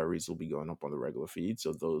draft diaries will be going up on the regular feed.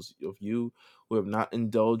 So those of you who have not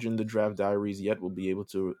indulged in the draft diaries yet will be able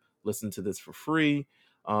to listen to this for free.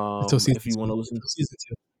 If you want to listen to season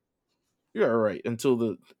 2. You're right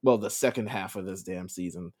until the second half of this damn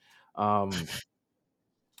season. But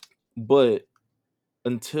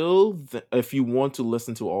if you want to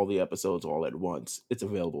listen to all the episodes all at once, it's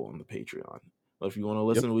available on the Patreon. But if you want to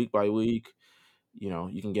listen week by week,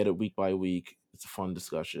 you can get it week by week. It's a fun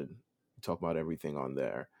discussion. We talk about everything on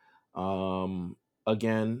there.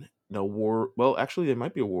 Again, no war. Well, actually, there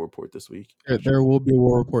might be a war report this week. There will be a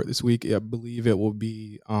war report this week. I believe it will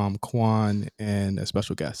be Quan and a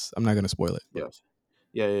special guest. I'm not going to spoil it. Yes.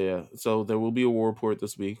 Yeah. So there will be a war report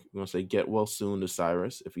this week. I'm going to say get well soon to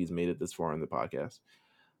Cyrus if he's made it this far in the podcast.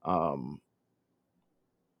 And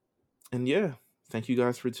yeah, thank you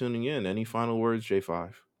guys for tuning in. Any final words,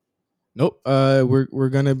 J5? Nope. We're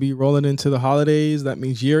gonna be rolling into the holidays. That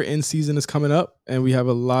means year-end season is coming up, and we have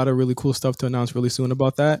a lot of really cool stuff to announce really soon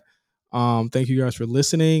about that. Thank you guys for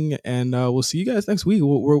listening, and we'll see you guys next week.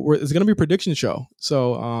 It's gonna be a prediction show,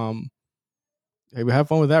 so hey, we have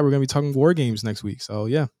fun with that. We're gonna be talking war games next week, so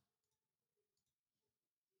yeah.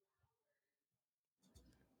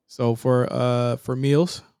 So for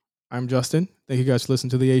Meelz, I'm Justin. Thank you guys for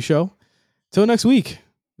listening to the A Show. Till next week.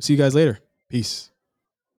 See you guys later. Peace.